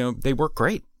 they work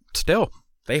great still.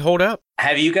 They hold up.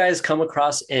 Have you guys come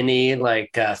across any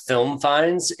film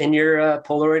finds in your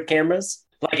Polaroid cameras?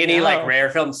 Any rare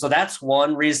films? So that's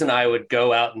one reason I would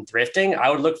go out and thrifting. I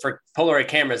would look for Polaroid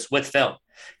cameras with film.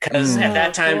 Because at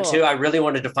that time, too, I really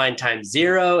wanted to find Time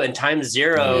Zero. And Time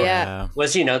Zero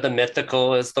was, the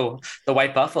mythical is the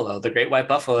white buffalo, the great white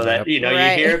buffalo that, you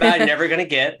hear about, never going to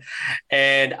get.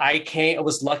 And I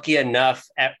was lucky enough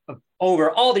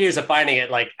over all the years of finding it,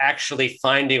 actually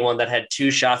finding one that had 2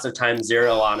 shots of Time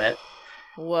Zero on it.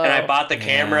 Whoa. And I bought the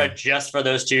camera just for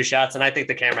those 2 shots. And I think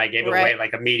the camera I gave away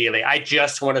immediately. I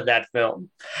just wanted that film.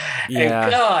 Yeah.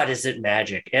 And God, is it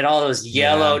magic. And all those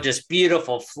yellow, just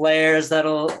beautiful flares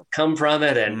that'll come from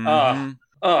it. And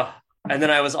and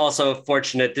then I was also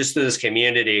fortunate just through this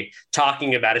community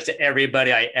talking about it to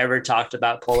everybody I ever talked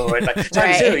about Polaroid.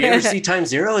 Time Zero, you ever see Time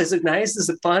Zero? Is it nice? Is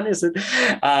it fun? Is it?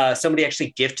 Somebody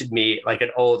actually gifted me an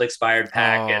old expired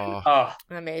pack, and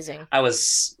amazing! I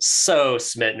was so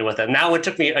smitten with it. Now it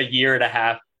took me a year and a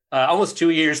half. Almost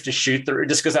 2 years to shoot through,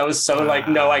 just because I was so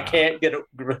no, I can't get it.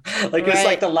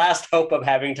 It's the last hope of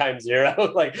having Time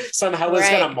Zero. Somehow it's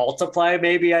gonna multiply.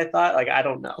 Maybe I thought. I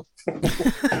don't know.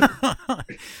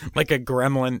 Like a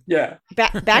gremlin. Yeah.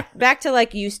 Back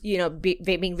to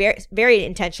being very very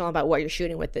intentional about what you're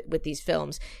shooting with these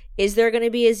films. Is there going to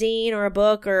be a zine or a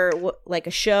book or a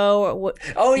show or what?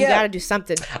 Oh yeah, you got to do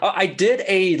something. I did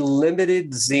a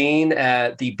limited zine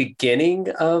at the beginning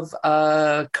of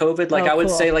COVID. I would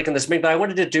say in the spring, but I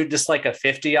wanted to do just a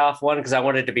 50 off one because I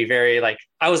wanted to be very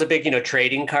I was a big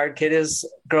trading card kid as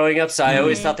growing up, so I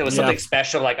always thought there was something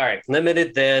special. All right,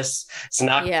 limited this. It's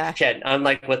not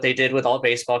unlike what they did with all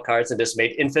baseball cards and just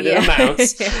made infinite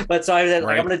amounts. But so I was I'm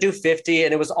going to do 50,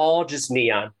 and it was all just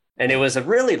neon. And it was a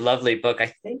really lovely book.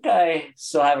 I think I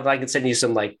still have it. I can send you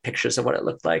some like pictures of what it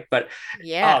looked like. But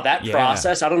that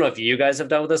process, I don't know if you guys have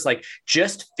done with this, like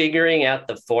just figuring out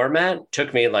the format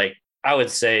took me like, I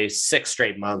would say 6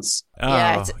 straight months.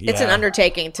 It's an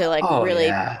undertaking to like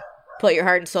really put your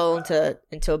heart and soul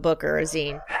into a book or a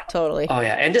zine. Totally. Oh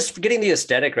yeah. And just getting the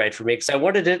aesthetic right for me. Cause I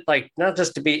wanted it like, not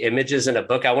just to be images in a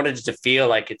book. I wanted it to feel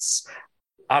like it's,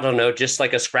 I don't know, just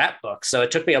like a scrapbook. So it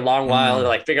took me a long while to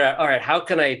like figure out, all right, how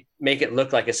can I make it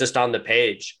look like it's just on the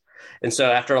page? And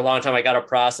so after a long time, I got a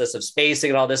process of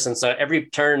spacing and all this. And so every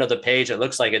turn of the page, it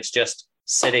looks like it's just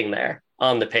sitting there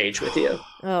on the page with you.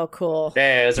 Oh, cool.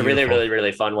 Yeah, it was a really, really,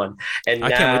 really fun one. And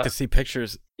I can't wait to see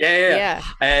pictures. Yeah.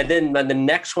 And then the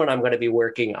next one I'm going to be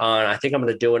working on, I think I'm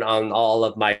going to do it on all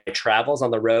of my travels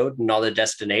on the road and all the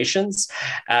destinations.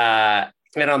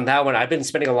 And on that one, I've been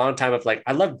spending a long time of like,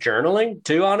 I love journaling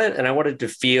too on it. And I wanted to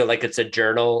feel like it's a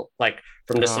journal, like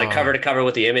from just like cover to cover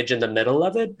with the image in the middle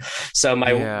of it. So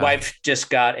my wife just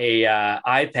got a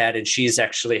iPad, and she's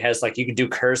actually has like, you can do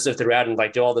cursive throughout and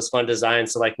like do all this fun design.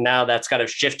 So like now that's kind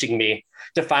of shifting me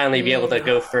to finally be able to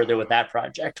go further with that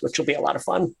project, which will be a lot of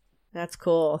fun. That's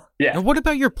cool. Yeah. And what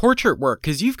about your portrait work?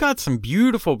 Because you've got some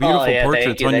beautiful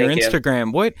portraits on your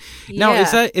Instagram. What now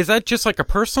is that just like a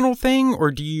personal thing,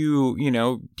 or do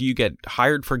you get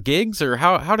hired for gigs, or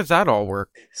how does that all work?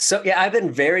 So I've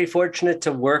been very fortunate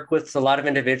to work with a lot of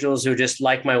individuals who just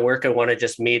like my work and want to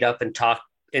just meet up and talk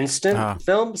instant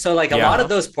film. So like a lot of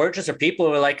those portraits are people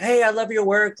who are like, hey, I love your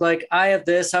work. Like I have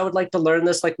this, I would like to learn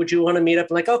this. Like, would you want to meet up?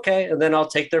 I'm like, okay. And then I'll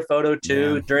take their photo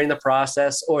too during the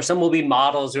process. Or some will be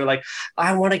models who are like,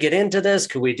 I want to get into this.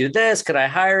 Could we do this? Could I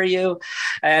hire you?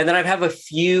 And then I have a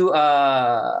few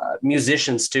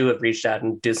musicians too have reached out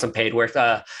and do some paid work.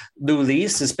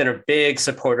 Lulis has been a big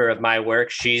supporter of my work.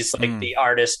 She's like the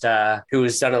artist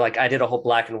who's done it. Like I did a whole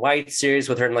black and white series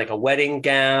with her in like a wedding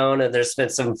gown. And there's been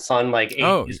some fun like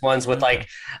ones with like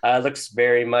looks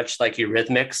very much like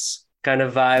Eurythmics kind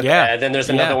of vibe. And then there's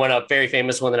another one, a very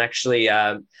famous one that actually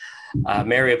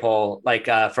Mariupol, like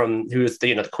from who's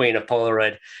the queen of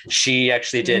Polaroid. She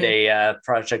actually did a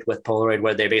project with Polaroid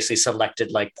where they basically selected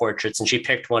like portraits, and she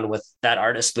picked one with that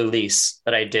artist Lulis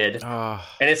that I did. And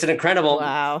it's an incredible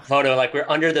photo. Like we're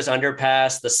under this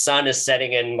underpass, the sun is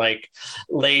setting in like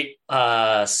late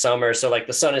summer, so like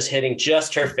the sun is hitting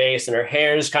just her face, and her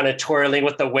hair is kind of twirling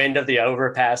with the wind of the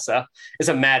overpass. So it's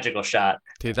a magical shot,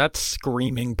 dude. That's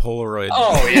screaming Polaroid.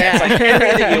 Oh yeah, it's like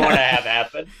everything you want to have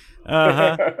happen.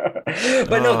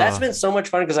 But no, that's been so much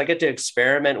fun because I get to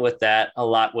experiment with that a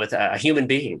lot with a human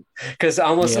being, because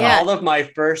almost all of my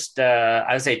first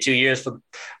I would say 2 years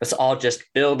was all just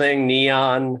building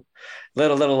neon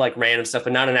little like random stuff,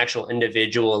 but not an actual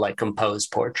individual like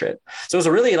composed portrait. So it was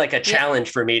really like a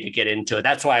challenge for me to get into it.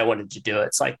 That's why I wanted to do it.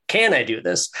 It's like, can I do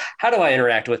this? How do I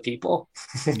interact with people?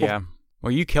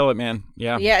 Well, you kill it, man.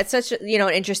 Yeah, it's such an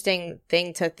interesting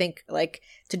thing to think, like,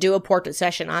 to do a portrait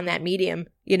session on that medium,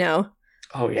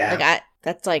 Oh yeah. Like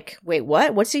that's like, wait,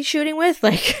 what? What's he shooting with?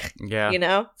 Like,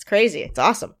 it's crazy. It's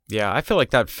awesome. Yeah, I feel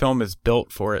like that film is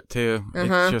built for it too.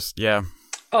 It's just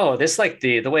Oh, this like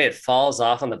the way it falls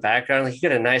off on the background. Like you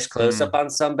get a nice close up on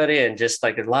somebody, and just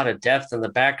like a lot of depth in the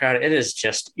background. It is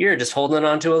just, you're just holding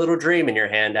on to a little dream in your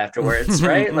hand afterwards,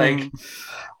 right? Like,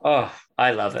 oh,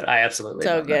 I love it. I absolutely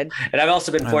love good. It. And I've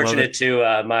also been fortunate to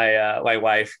my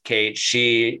wife, Kate.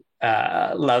 She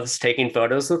loves taking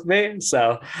photos with me,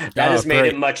 so that has made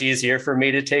it much easier for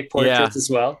me to take portraits as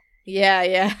well.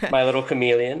 Yeah. My little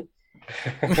chameleon.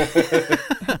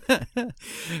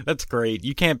 That's great.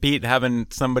 You can't beat having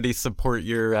somebody support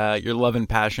your love and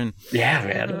passion. Yeah,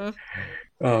 man.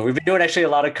 Oh, we've been doing actually a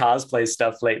lot of cosplay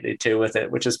stuff lately too with it,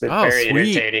 which has been very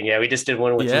entertaining. Yeah, we just did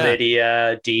one with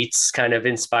Lydia Dietz, kind of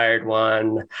inspired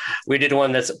one. We did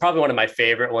one that's probably one of my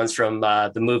favorite ones from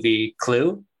the movie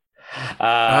Clue.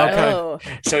 So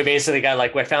we basically got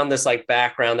like, we found this like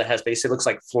background that has basically looks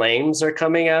like flames are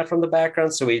coming out from the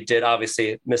background. So we did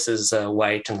obviously Mrs.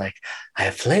 White, and like, I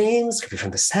have flames coming from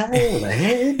the side of my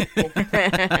head.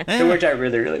 It worked out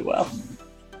really, really well.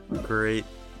 Great.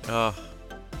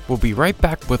 We'll be right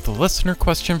back with the listener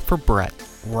question for Bret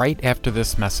right after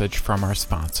this message from our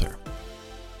sponsor.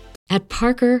 At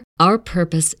Parker, our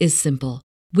purpose is simple.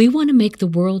 We want to make the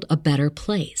world a better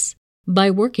place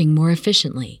by working more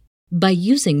efficiently, by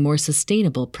using more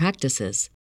sustainable practices,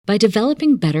 by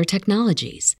developing better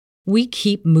technologies. We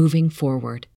keep moving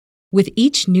forward. With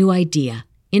each new idea,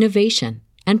 innovation,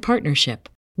 and partnership,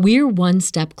 we're one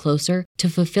step closer to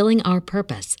fulfilling our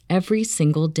purpose every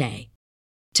single day.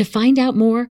 To find out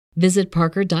more, visit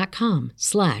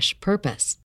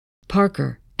parker.com/purpose.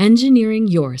 Parker, engineering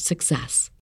your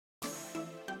success.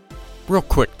 Real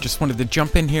quick, just wanted to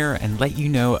jump in here and let you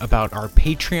know about our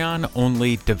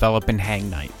Patreon-only Develop and Hang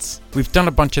nights. We've done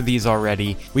a bunch of these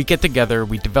already. We get together,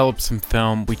 we develop some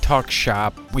film, we talk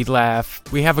shop, we laugh,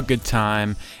 we have a good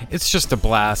time. It's just a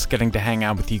blast getting to hang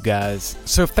out with you guys.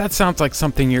 So if that sounds like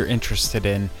something you're interested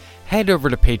in, head over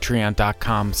to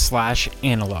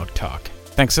patreon.com/analogtalk.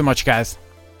 Thanks so much, guys.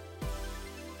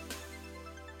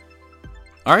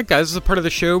 Alright guys, this is a part of the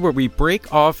show where we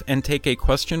break off and take a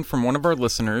question from one of our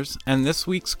listeners, and this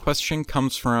week's question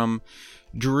comes from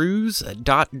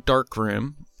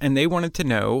Drews.Darkroom, and they wanted to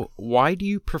know, why do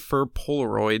you prefer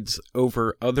Polaroids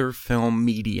over other film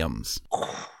mediums?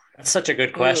 That's such a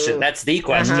good question. Ooh. That's the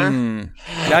question.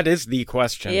 That is the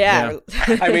question. Yeah.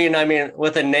 I mean,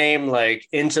 with a name like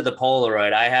Into the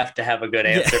Polaroid, I have to have a good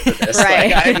answer for this.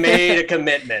 Right. Like, I made a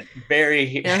commitment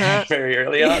very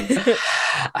early on.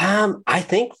 I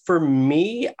think for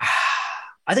me,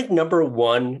 I think number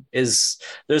one is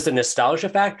there's a nostalgia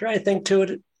factor, I think, to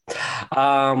it.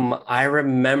 I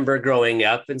remember growing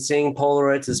up and seeing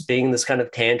Polaroids as being this kind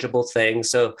of tangible thing.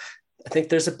 So I think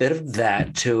there's a bit of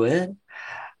that to it.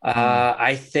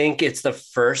 I think it's the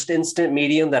first instant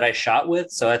medium that I shot with.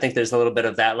 So I think there's a little bit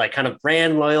of that, like kind of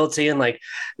brand loyalty. And like,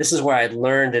 this is where I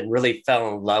learned and really fell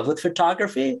in love with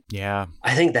photography. Yeah.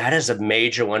 I think that is a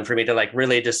major one for me to like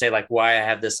really just say like why I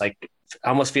have this, like, I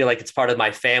almost feel like it's part of my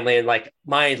family and like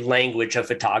my language of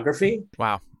photography.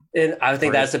 Wow. And I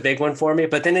think that's a big one for me.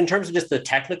 But then in terms of just the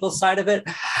technical side of it,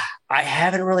 I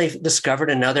haven't really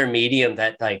discovered another medium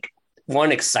that like,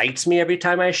 one excites me every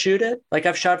time I shoot it. Like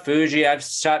I've shot Fuji, I've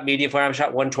shot media form, I've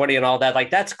shot 120 and all that. Like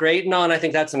that's great and all. And I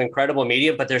think that's an incredible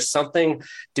medium, but there's something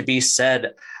to be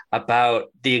said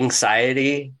about the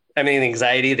anxiety.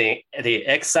 The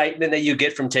excitement that you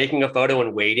get from taking a photo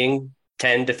and waiting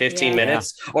 10 to 15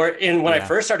 minutes. Or when I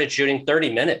first started shooting,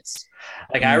 30 minutes.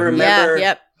 Like I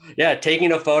remember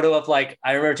taking a photo of I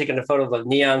remember taking a photo of a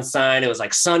neon sign. It was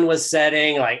like sun was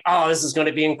setting, like, oh, this is going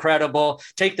to be incredible.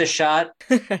 Take the shot.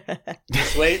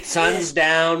 Just wait, sun's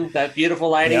down. That beautiful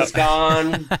lighting's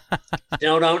gone.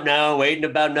 Still don't know. Waiting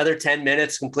about another 10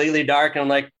 minutes, completely dark. And I'm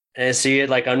like, and I see it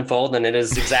like unfold, and it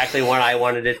is exactly what I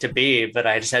wanted it to be. But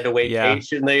I just had to wait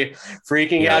patiently,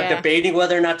 freaking out, debating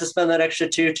whether or not to spend that extra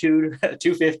 $250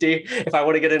 if I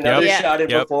want to get another shot in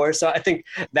before. So I think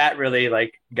that really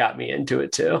like got me into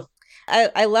it too.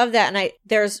 I love that, and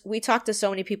we talked to so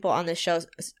many people on this show,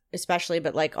 especially,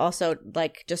 but like also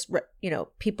like just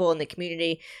people in the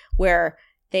community where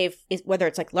whether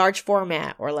it's like large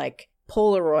format or like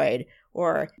Polaroid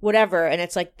or whatever, and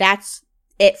it's like that's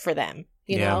it for them.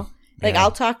 You know, like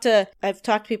I've talked to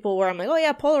people where I'm like, oh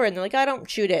yeah, Polaroid. And they're like, I don't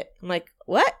shoot it. I'm like,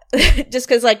 what? Just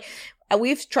because like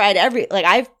we've tried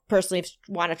I personally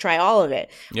want to try all of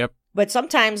it. Yep. But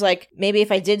sometimes like maybe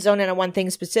if I did zone in on one thing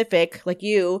specific, like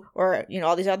you or,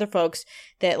 all these other folks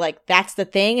that like that's the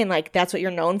thing and like that's what you're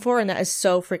known for. And that is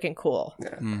so freaking cool.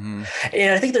 Yeah. Mm-hmm.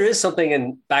 And I think there is something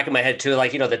in back of my head too,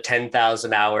 like, the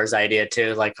 10,000 hours idea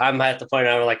too. Like I'm at the point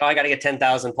where I'm like, oh, I got to get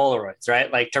 10,000 Polaroids, right?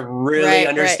 Like to really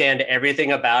understand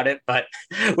everything about it. But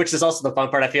which is also the fun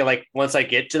part. I feel like once I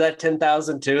get to that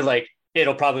 10,000 too, like,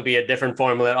 it'll probably be a different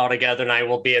formula altogether, and I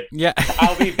will be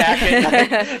I'll be back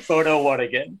at photo one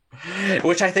again,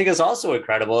 which I think is also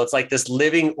incredible. It's like this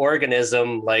living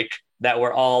organism, like that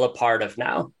we're all a part of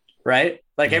now, right?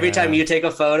 Like every time you take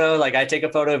a photo, like I take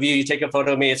a photo of you, you take a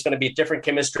photo of me, it's going to be different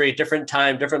chemistry, different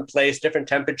time, different place, different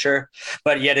temperature,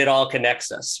 but yet it all connects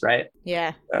us, right?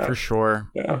 Yeah. For sure.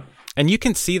 Yeah. And you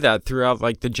can see that throughout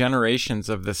like the generations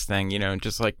of this thing,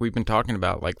 just like we've been talking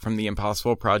about, like from the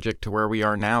Impossible Project to where we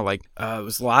are now. Like it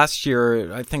was last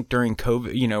year, I think during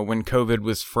COVID, when COVID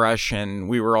was fresh and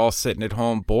we were all sitting at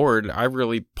home bored, I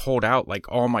really pulled out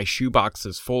like all my shoe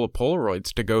boxes full of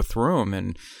Polaroids to go through them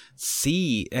and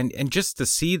see and just to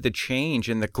see the change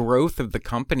and the growth of the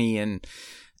company and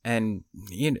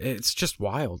it's just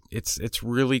wild. It's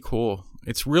really cool.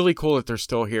 It's really cool that they're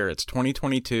still here. It's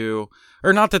 2022,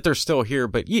 or not that they're still here,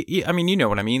 but I mean, you know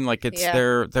what I mean? Like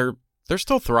they're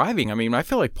still thriving. I mean, I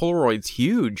feel like Polaroid's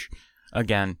huge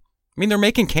again. I mean, they're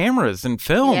making cameras and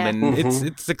film and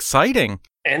it's exciting.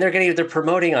 And they're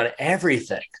promoting on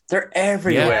everything. They're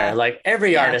everywhere. Yeah. Like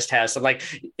every artist has some. Like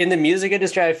in the music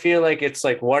industry, I feel like it's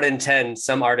like 1 in 10.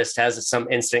 Some artist has some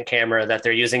instant camera that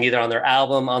they're using either on their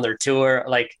album, on their tour.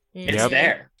 Like it's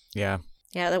there. Yeah.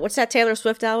 Yeah. What's that Taylor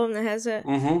Swift album that has it?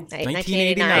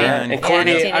 1989. Yeah. And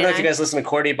Courtney, I don't know if you guys listen to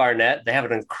Courtney Barnett. They have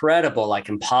an incredible, like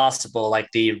Impossible,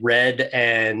 like the red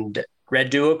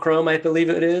duochrome, I believe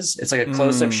it is. It's like a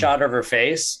close-up shot of her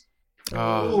face.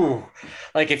 Oh.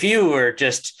 Like if you were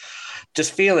just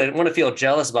just want to feel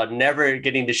jealous about never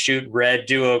getting to shoot red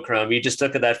duochrome. You just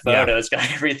look at that photo. Yeah. It's got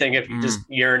everything if you're just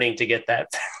yearning to get that.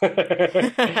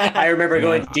 I remember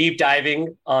going deep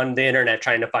diving on the internet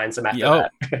trying to find some after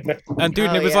that. And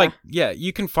dude, it was like,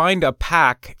 you can find a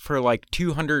pack for like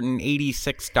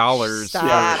 $286.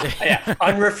 Stop.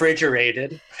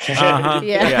 Unrefrigerated.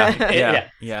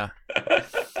 Yeah.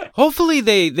 Hopefully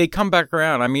they come back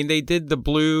around. I mean, they did the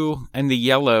blue and the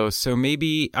yellow, so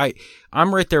maybe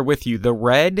I'm right there with you. The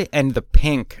red and the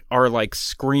pink are like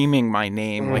screaming my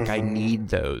name. Like I need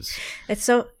those. It's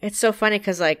so funny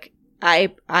because like I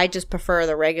just prefer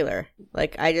the regular.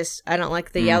 Like I don't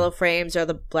like the yellow frames or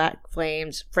the black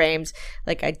frames.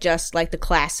 Like I just like the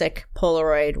classic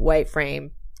Polaroid white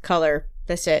frame color.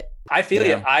 That's it. I feel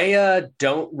you. I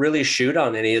don't really shoot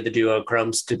on any of the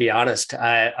duochromes, to be honest.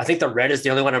 I think the red is the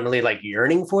only one I'm really like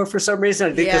yearning for some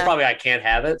reason. I think because probably I can't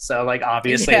have it. So like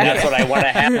obviously that's what I want to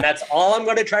have. And that's all I'm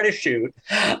going to try to shoot.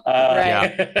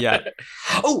 Yeah.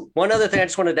 Oh, one other thing I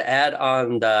just wanted to add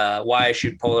on the why I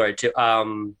shoot Polaroid too.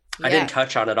 I didn't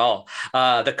touch on it all.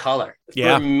 The color.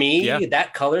 For me,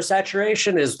 that color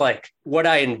saturation is like what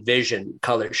I envision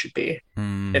color should be.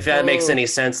 If that makes any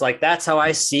sense. Like that's how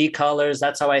I see colors.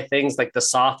 That's how I things like the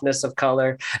softness of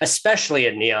color, especially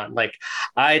in neon. Like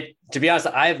to be honest,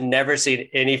 I've never seen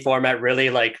any format really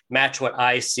like match what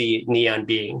I see neon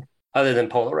being other than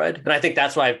Polaroid. And I think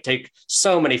that's why I take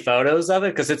so many photos of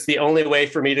it, because it's the only way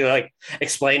for me to like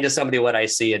explain to somebody what I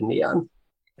see in neon,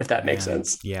 if that makes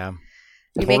sense. Yeah.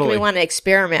 You make me want to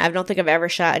experiment. I don't think I've ever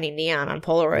shot any neon on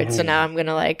Polaroid. So now I'm going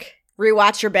to like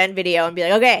rewatch your Ben video and be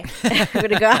like, okay, I'm going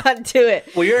to go out and do it.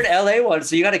 Well, you're in LA once,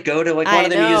 so you got to go to like one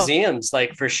of the museums,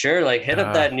 like for sure. Like hit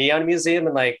up that neon museum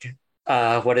and like,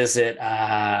 what is it?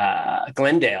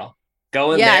 Glendale.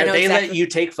 Go in there. They let you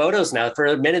take photos now. For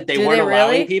a minute, they weren't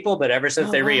allowing people, but ever since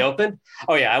they reopened,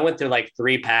 I went through like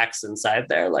 3 packs inside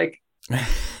there. Like,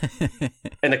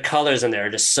 and the colors in there are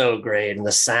just so great, and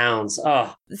the sounds.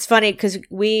 Oh, it's funny because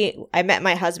I met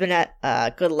my husband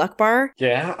at Good Luck Bar.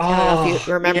 Yeah, I don't know if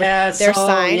you remember their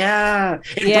sign. Yeah,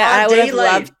 I would have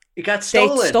loved. It got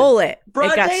stolen. They stole it. It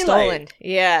got stolen.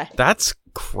 Yeah, that's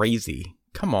crazy.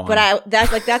 Come on. But I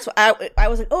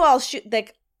was like, oh, I'll shoot.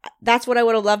 Like that's what I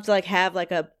would have loved to like have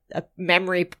like a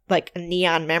memory, like a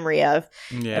neon memory of.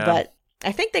 Yeah, but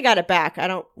I think they got it back. I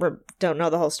don't know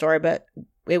the whole story, but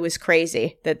it was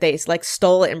crazy that they like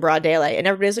stole it in broad daylight, and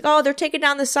everybody's like, "Oh, they're taking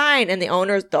down the sign." And the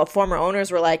former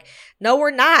owners were like, "No, we're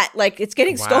not. Like, it's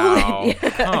getting stolen." Yeah.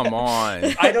 Come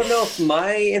on. I don't know if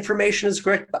my information is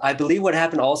correct, but I believe what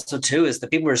happened also too is the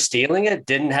people who were stealing it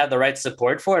didn't have the right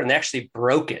support for it, and they actually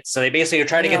broke it. So they basically were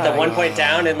trying to get the 1 point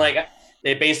down, and like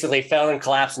they basically fell and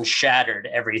collapsed and shattered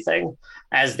everything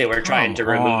as they were trying to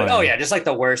remove it. Oh yeah, just like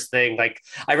the worst thing. Like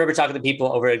I remember talking to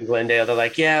people over in Glendale. They're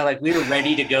like, yeah, like we were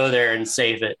ready to go there and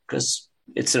save it because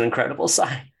it's an incredible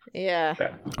sign. Yeah.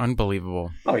 Unbelievable.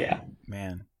 Oh yeah,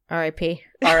 man. R.I.P.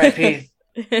 R.I.P.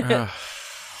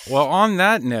 Well, on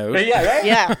that note. Yeah, right?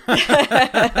 Yeah.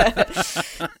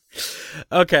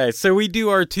 Okay, so we do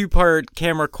our 2-part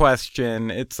camera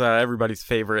question. It's everybody's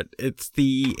favorite. It's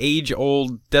the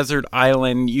age-old desert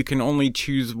island. You can only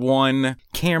choose one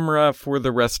camera for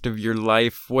the rest of your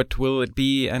life. What will it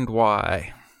be and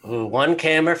why? One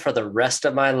camera for the rest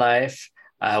of my life.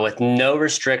 With no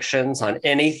restrictions on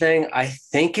anything. I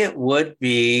think it would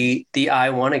be the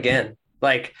I-1 again.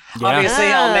 Like, obviously,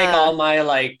 I'll make all my,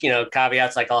 like,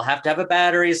 caveats. Like, I'll have to have a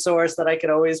battery source that I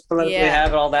can always politically have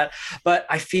and all that. But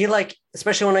I feel like,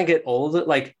 especially when I get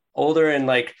older and,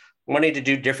 like, wanting to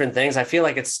do different things, I feel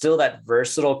like it's still that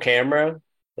versatile camera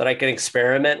that I can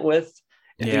experiment with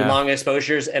and do long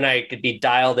exposures. And I could be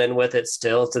dialed in with it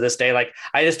still to this day. Like,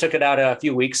 I just took it out a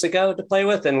few weeks ago to play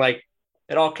with. And, like,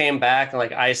 it all came back. And,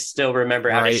 like, I still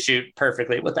remember how to shoot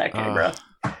perfectly with that camera.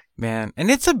 Man, and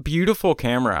it's a beautiful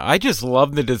camera. I just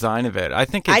love the design of it. I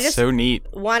think it's so neat.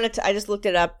 I just looked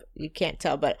it up. You can't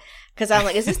tell, but because I'm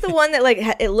like, is this the one that like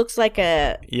it looks like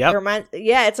a? Yep.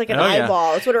 It's like an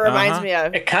eyeball. That's what it reminds me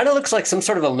of. It kind of looks like some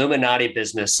sort of Illuminati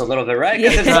business a little bit, right?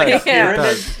 Because it's like a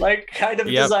pyramid, like kind of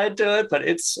design to it, but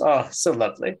it's so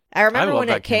lovely. I remember when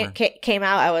it came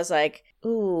out, I was like,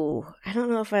 ooh, I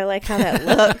don't know if I like how that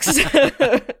looks.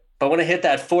 But when it hit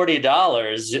that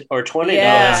 $40 or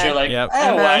 $20, you're like,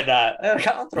 why not?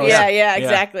 I'll throw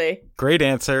exactly. Great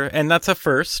answer. And that's a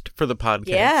first for the podcast.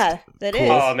 Yeah, that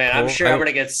is. Oh, man, I'm sure I'm going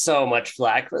to get so much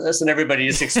flack for this. And everybody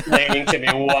is explaining to me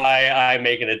why I'm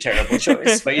making a terrible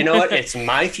choice. But you know what? It's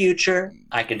my future.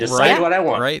 I can decide what I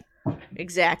want. Right.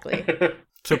 Exactly.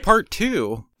 So part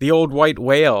 2, the old white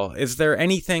whale. Is there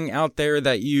anything out there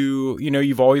that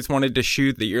you've always wanted to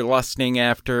shoot that you're lusting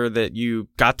after that you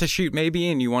got to shoot maybe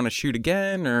and you want to shoot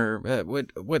again? Or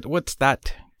what's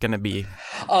that going to be?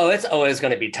 Oh, it's always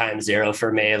going to be Time Zero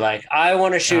for me. Like, I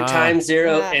want to shoot Time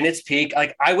Zero in its peak.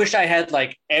 Like, I wish I had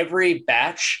like every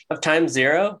batch of Time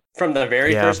Zero from the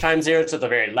very first Time Zero to the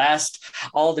very last,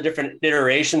 all the different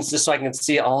iterations, just so I can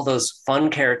see all those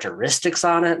fun characteristics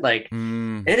on it. Like,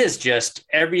 it is just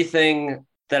everything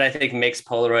that I think makes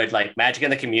Polaroid like magic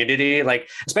in the community, like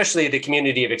especially the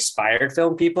community of expired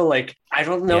film people. Like, I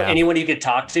don't know anyone you could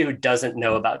talk to who doesn't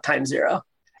know about Time Zero.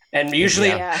 And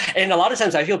usually, and a lot of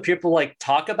times I feel people like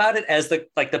talk about it as the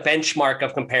benchmark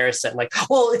of comparison. Like,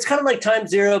 well, it's kind of like Time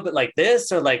Zero, but like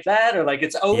this or like that, or like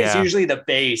it's always usually the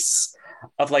base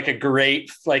of like a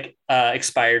great like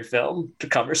expired film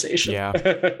conversation. Yeah.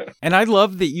 And I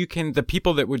love that the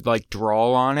people that would like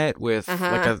draw on it with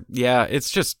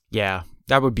it's just,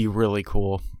 that would be really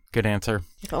cool. Good answer.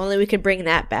 If only we could bring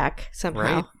that back somehow.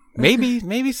 Right?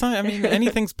 Maybe some. I mean,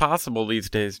 anything's possible these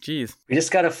days. Jeez. We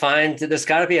just got to there's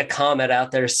got to be a comet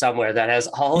out there somewhere that has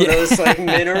all those like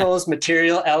minerals,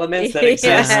 material elements that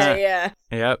exist.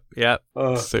 Yep.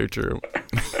 So true.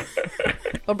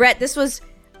 Well, Bret, this was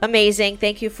amazing.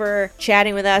 Thank you for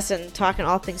chatting with us and talking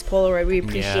all things Polaroid. We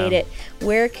appreciate it.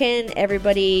 Where can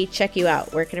everybody check you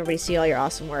out? Where can everybody see all your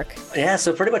awesome work? Yeah,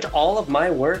 so pretty much all of my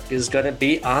work is going to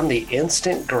be on the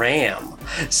Instagram.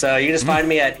 So you can just find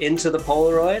me at Into the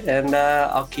Polaroid, and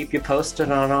I'll keep you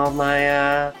posted on all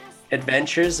my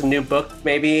adventures. A new book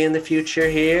maybe in the future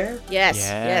here.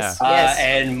 Yes.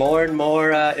 And more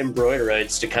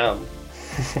embroideroids to come.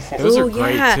 Those are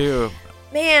great too.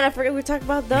 Man, I forgot we were talking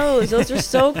about those. Those are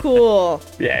so cool.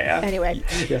 Yeah. Anyway,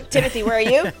 Timothy, where are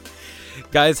you?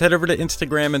 Guys, head over to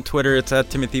Instagram and Twitter. It's at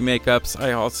Timothy Makeups.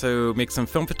 I also make some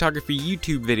film photography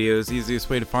YouTube videos. Easiest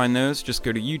way to find those, just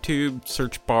go to YouTube,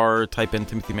 search bar, type in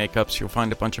Timothy Makeups. You'll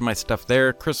find a bunch of my stuff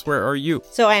there. Chris, where are you?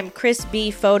 So I'm Chris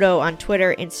B. Photo on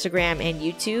Twitter, Instagram, and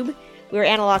YouTube. We're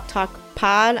Analog Talk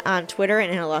Pod on Twitter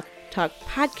and Analog Talk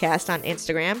Podcast on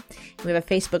Instagram. We have a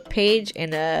Facebook page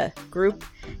and a group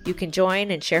you can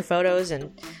join and share photos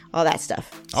and all that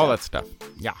stuff. All that stuff.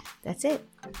 Yeah. That's it.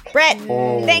 Bret,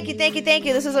 thank you.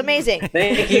 This is amazing.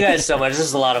 Thank you guys so much. This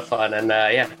is a lot of fun. And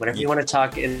whenever you want to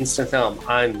talk instant film,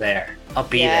 I'm there. I'll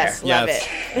be there. Love it.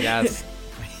 Yes.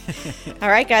 All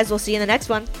right, guys. We'll see you in the next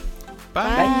one.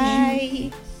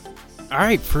 Bye. All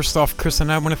right, first off, Chris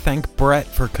and I want to thank Bret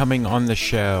for coming on the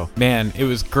show. Man, it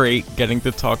was great getting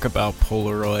to talk about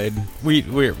Polaroid.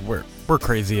 We're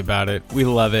crazy about it. We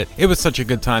love it. It was such a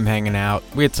good time hanging out.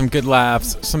 We had some good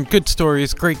laughs, some good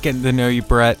stories. Great getting to know you,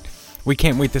 Bret. We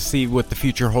can't wait to see what the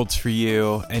future holds for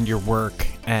you and your work.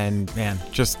 And man,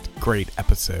 just great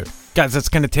episode. Guys, that's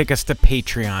going to take us to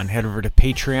Patreon. Head over to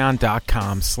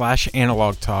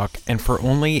patreon.com/analogtalk. And for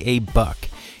only $1,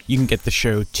 you can get the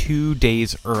show 2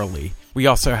 days early. We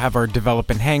also have our develop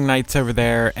and hang nights over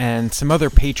there and some other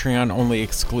Patreon-only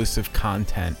exclusive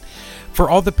content. For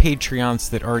all the Patreons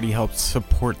that already help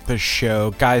support the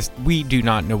show, guys, we do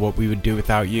not know what we would do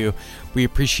without you. We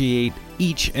appreciate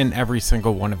each and every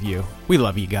single one of you. We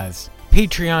love you guys.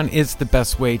 Patreon is the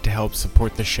best way to help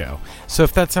support the show. So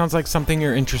if that sounds like something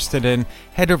you're interested in,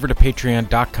 head over to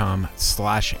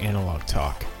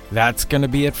patreon.com/analogtalk. That's going to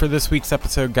be it for this week's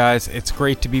episode, guys. It's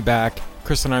great to be back.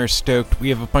 Chris and I are stoked. We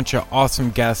have a bunch of awesome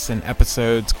guests and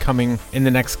episodes coming in the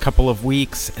next couple of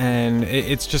weeks, and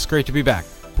it's just great to be back.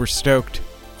 We're stoked.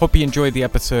 Hope you enjoyed the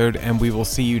episode, and we will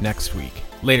see you next week.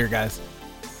 Later, guys.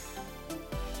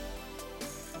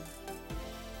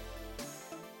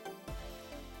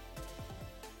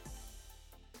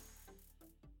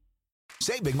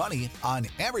 Save big money on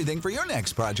everything for your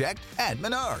next project at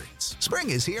Menards. Spring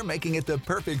is here, making it the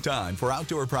perfect time for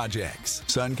outdoor projects.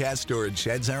 Suncast storage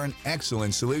sheds are an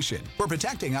excellent solution for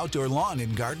protecting outdoor lawn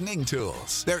and gardening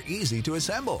tools. They're easy to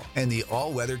assemble, and the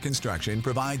all-weather construction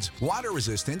provides water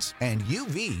resistance and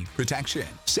UV protection.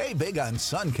 Save big on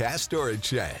Suncast storage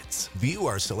sheds. View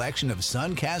our selection of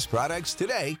Suncast products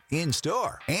today in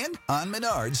store and on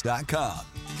Menards.com.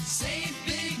 Save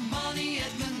big money at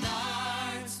Menards.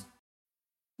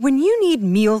 When you need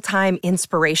mealtime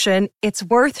inspiration, it's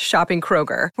worth shopping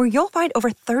Kroger, where you'll find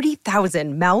over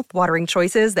 30,000 mouth-watering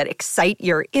choices that excite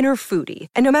your inner foodie.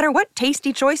 And no matter what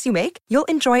tasty choice you make, you'll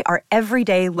enjoy our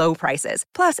everyday low prices,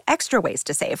 plus extra ways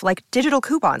to save, like digital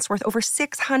coupons worth over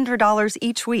 $600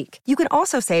 each week. You can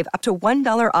also save up to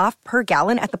 $1 off per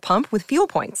gallon at the pump with fuel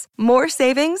points. More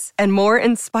savings and more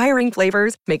inspiring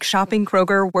flavors make shopping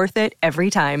Kroger worth it every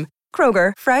time.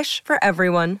 Kroger, fresh for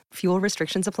everyone. Fuel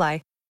restrictions apply.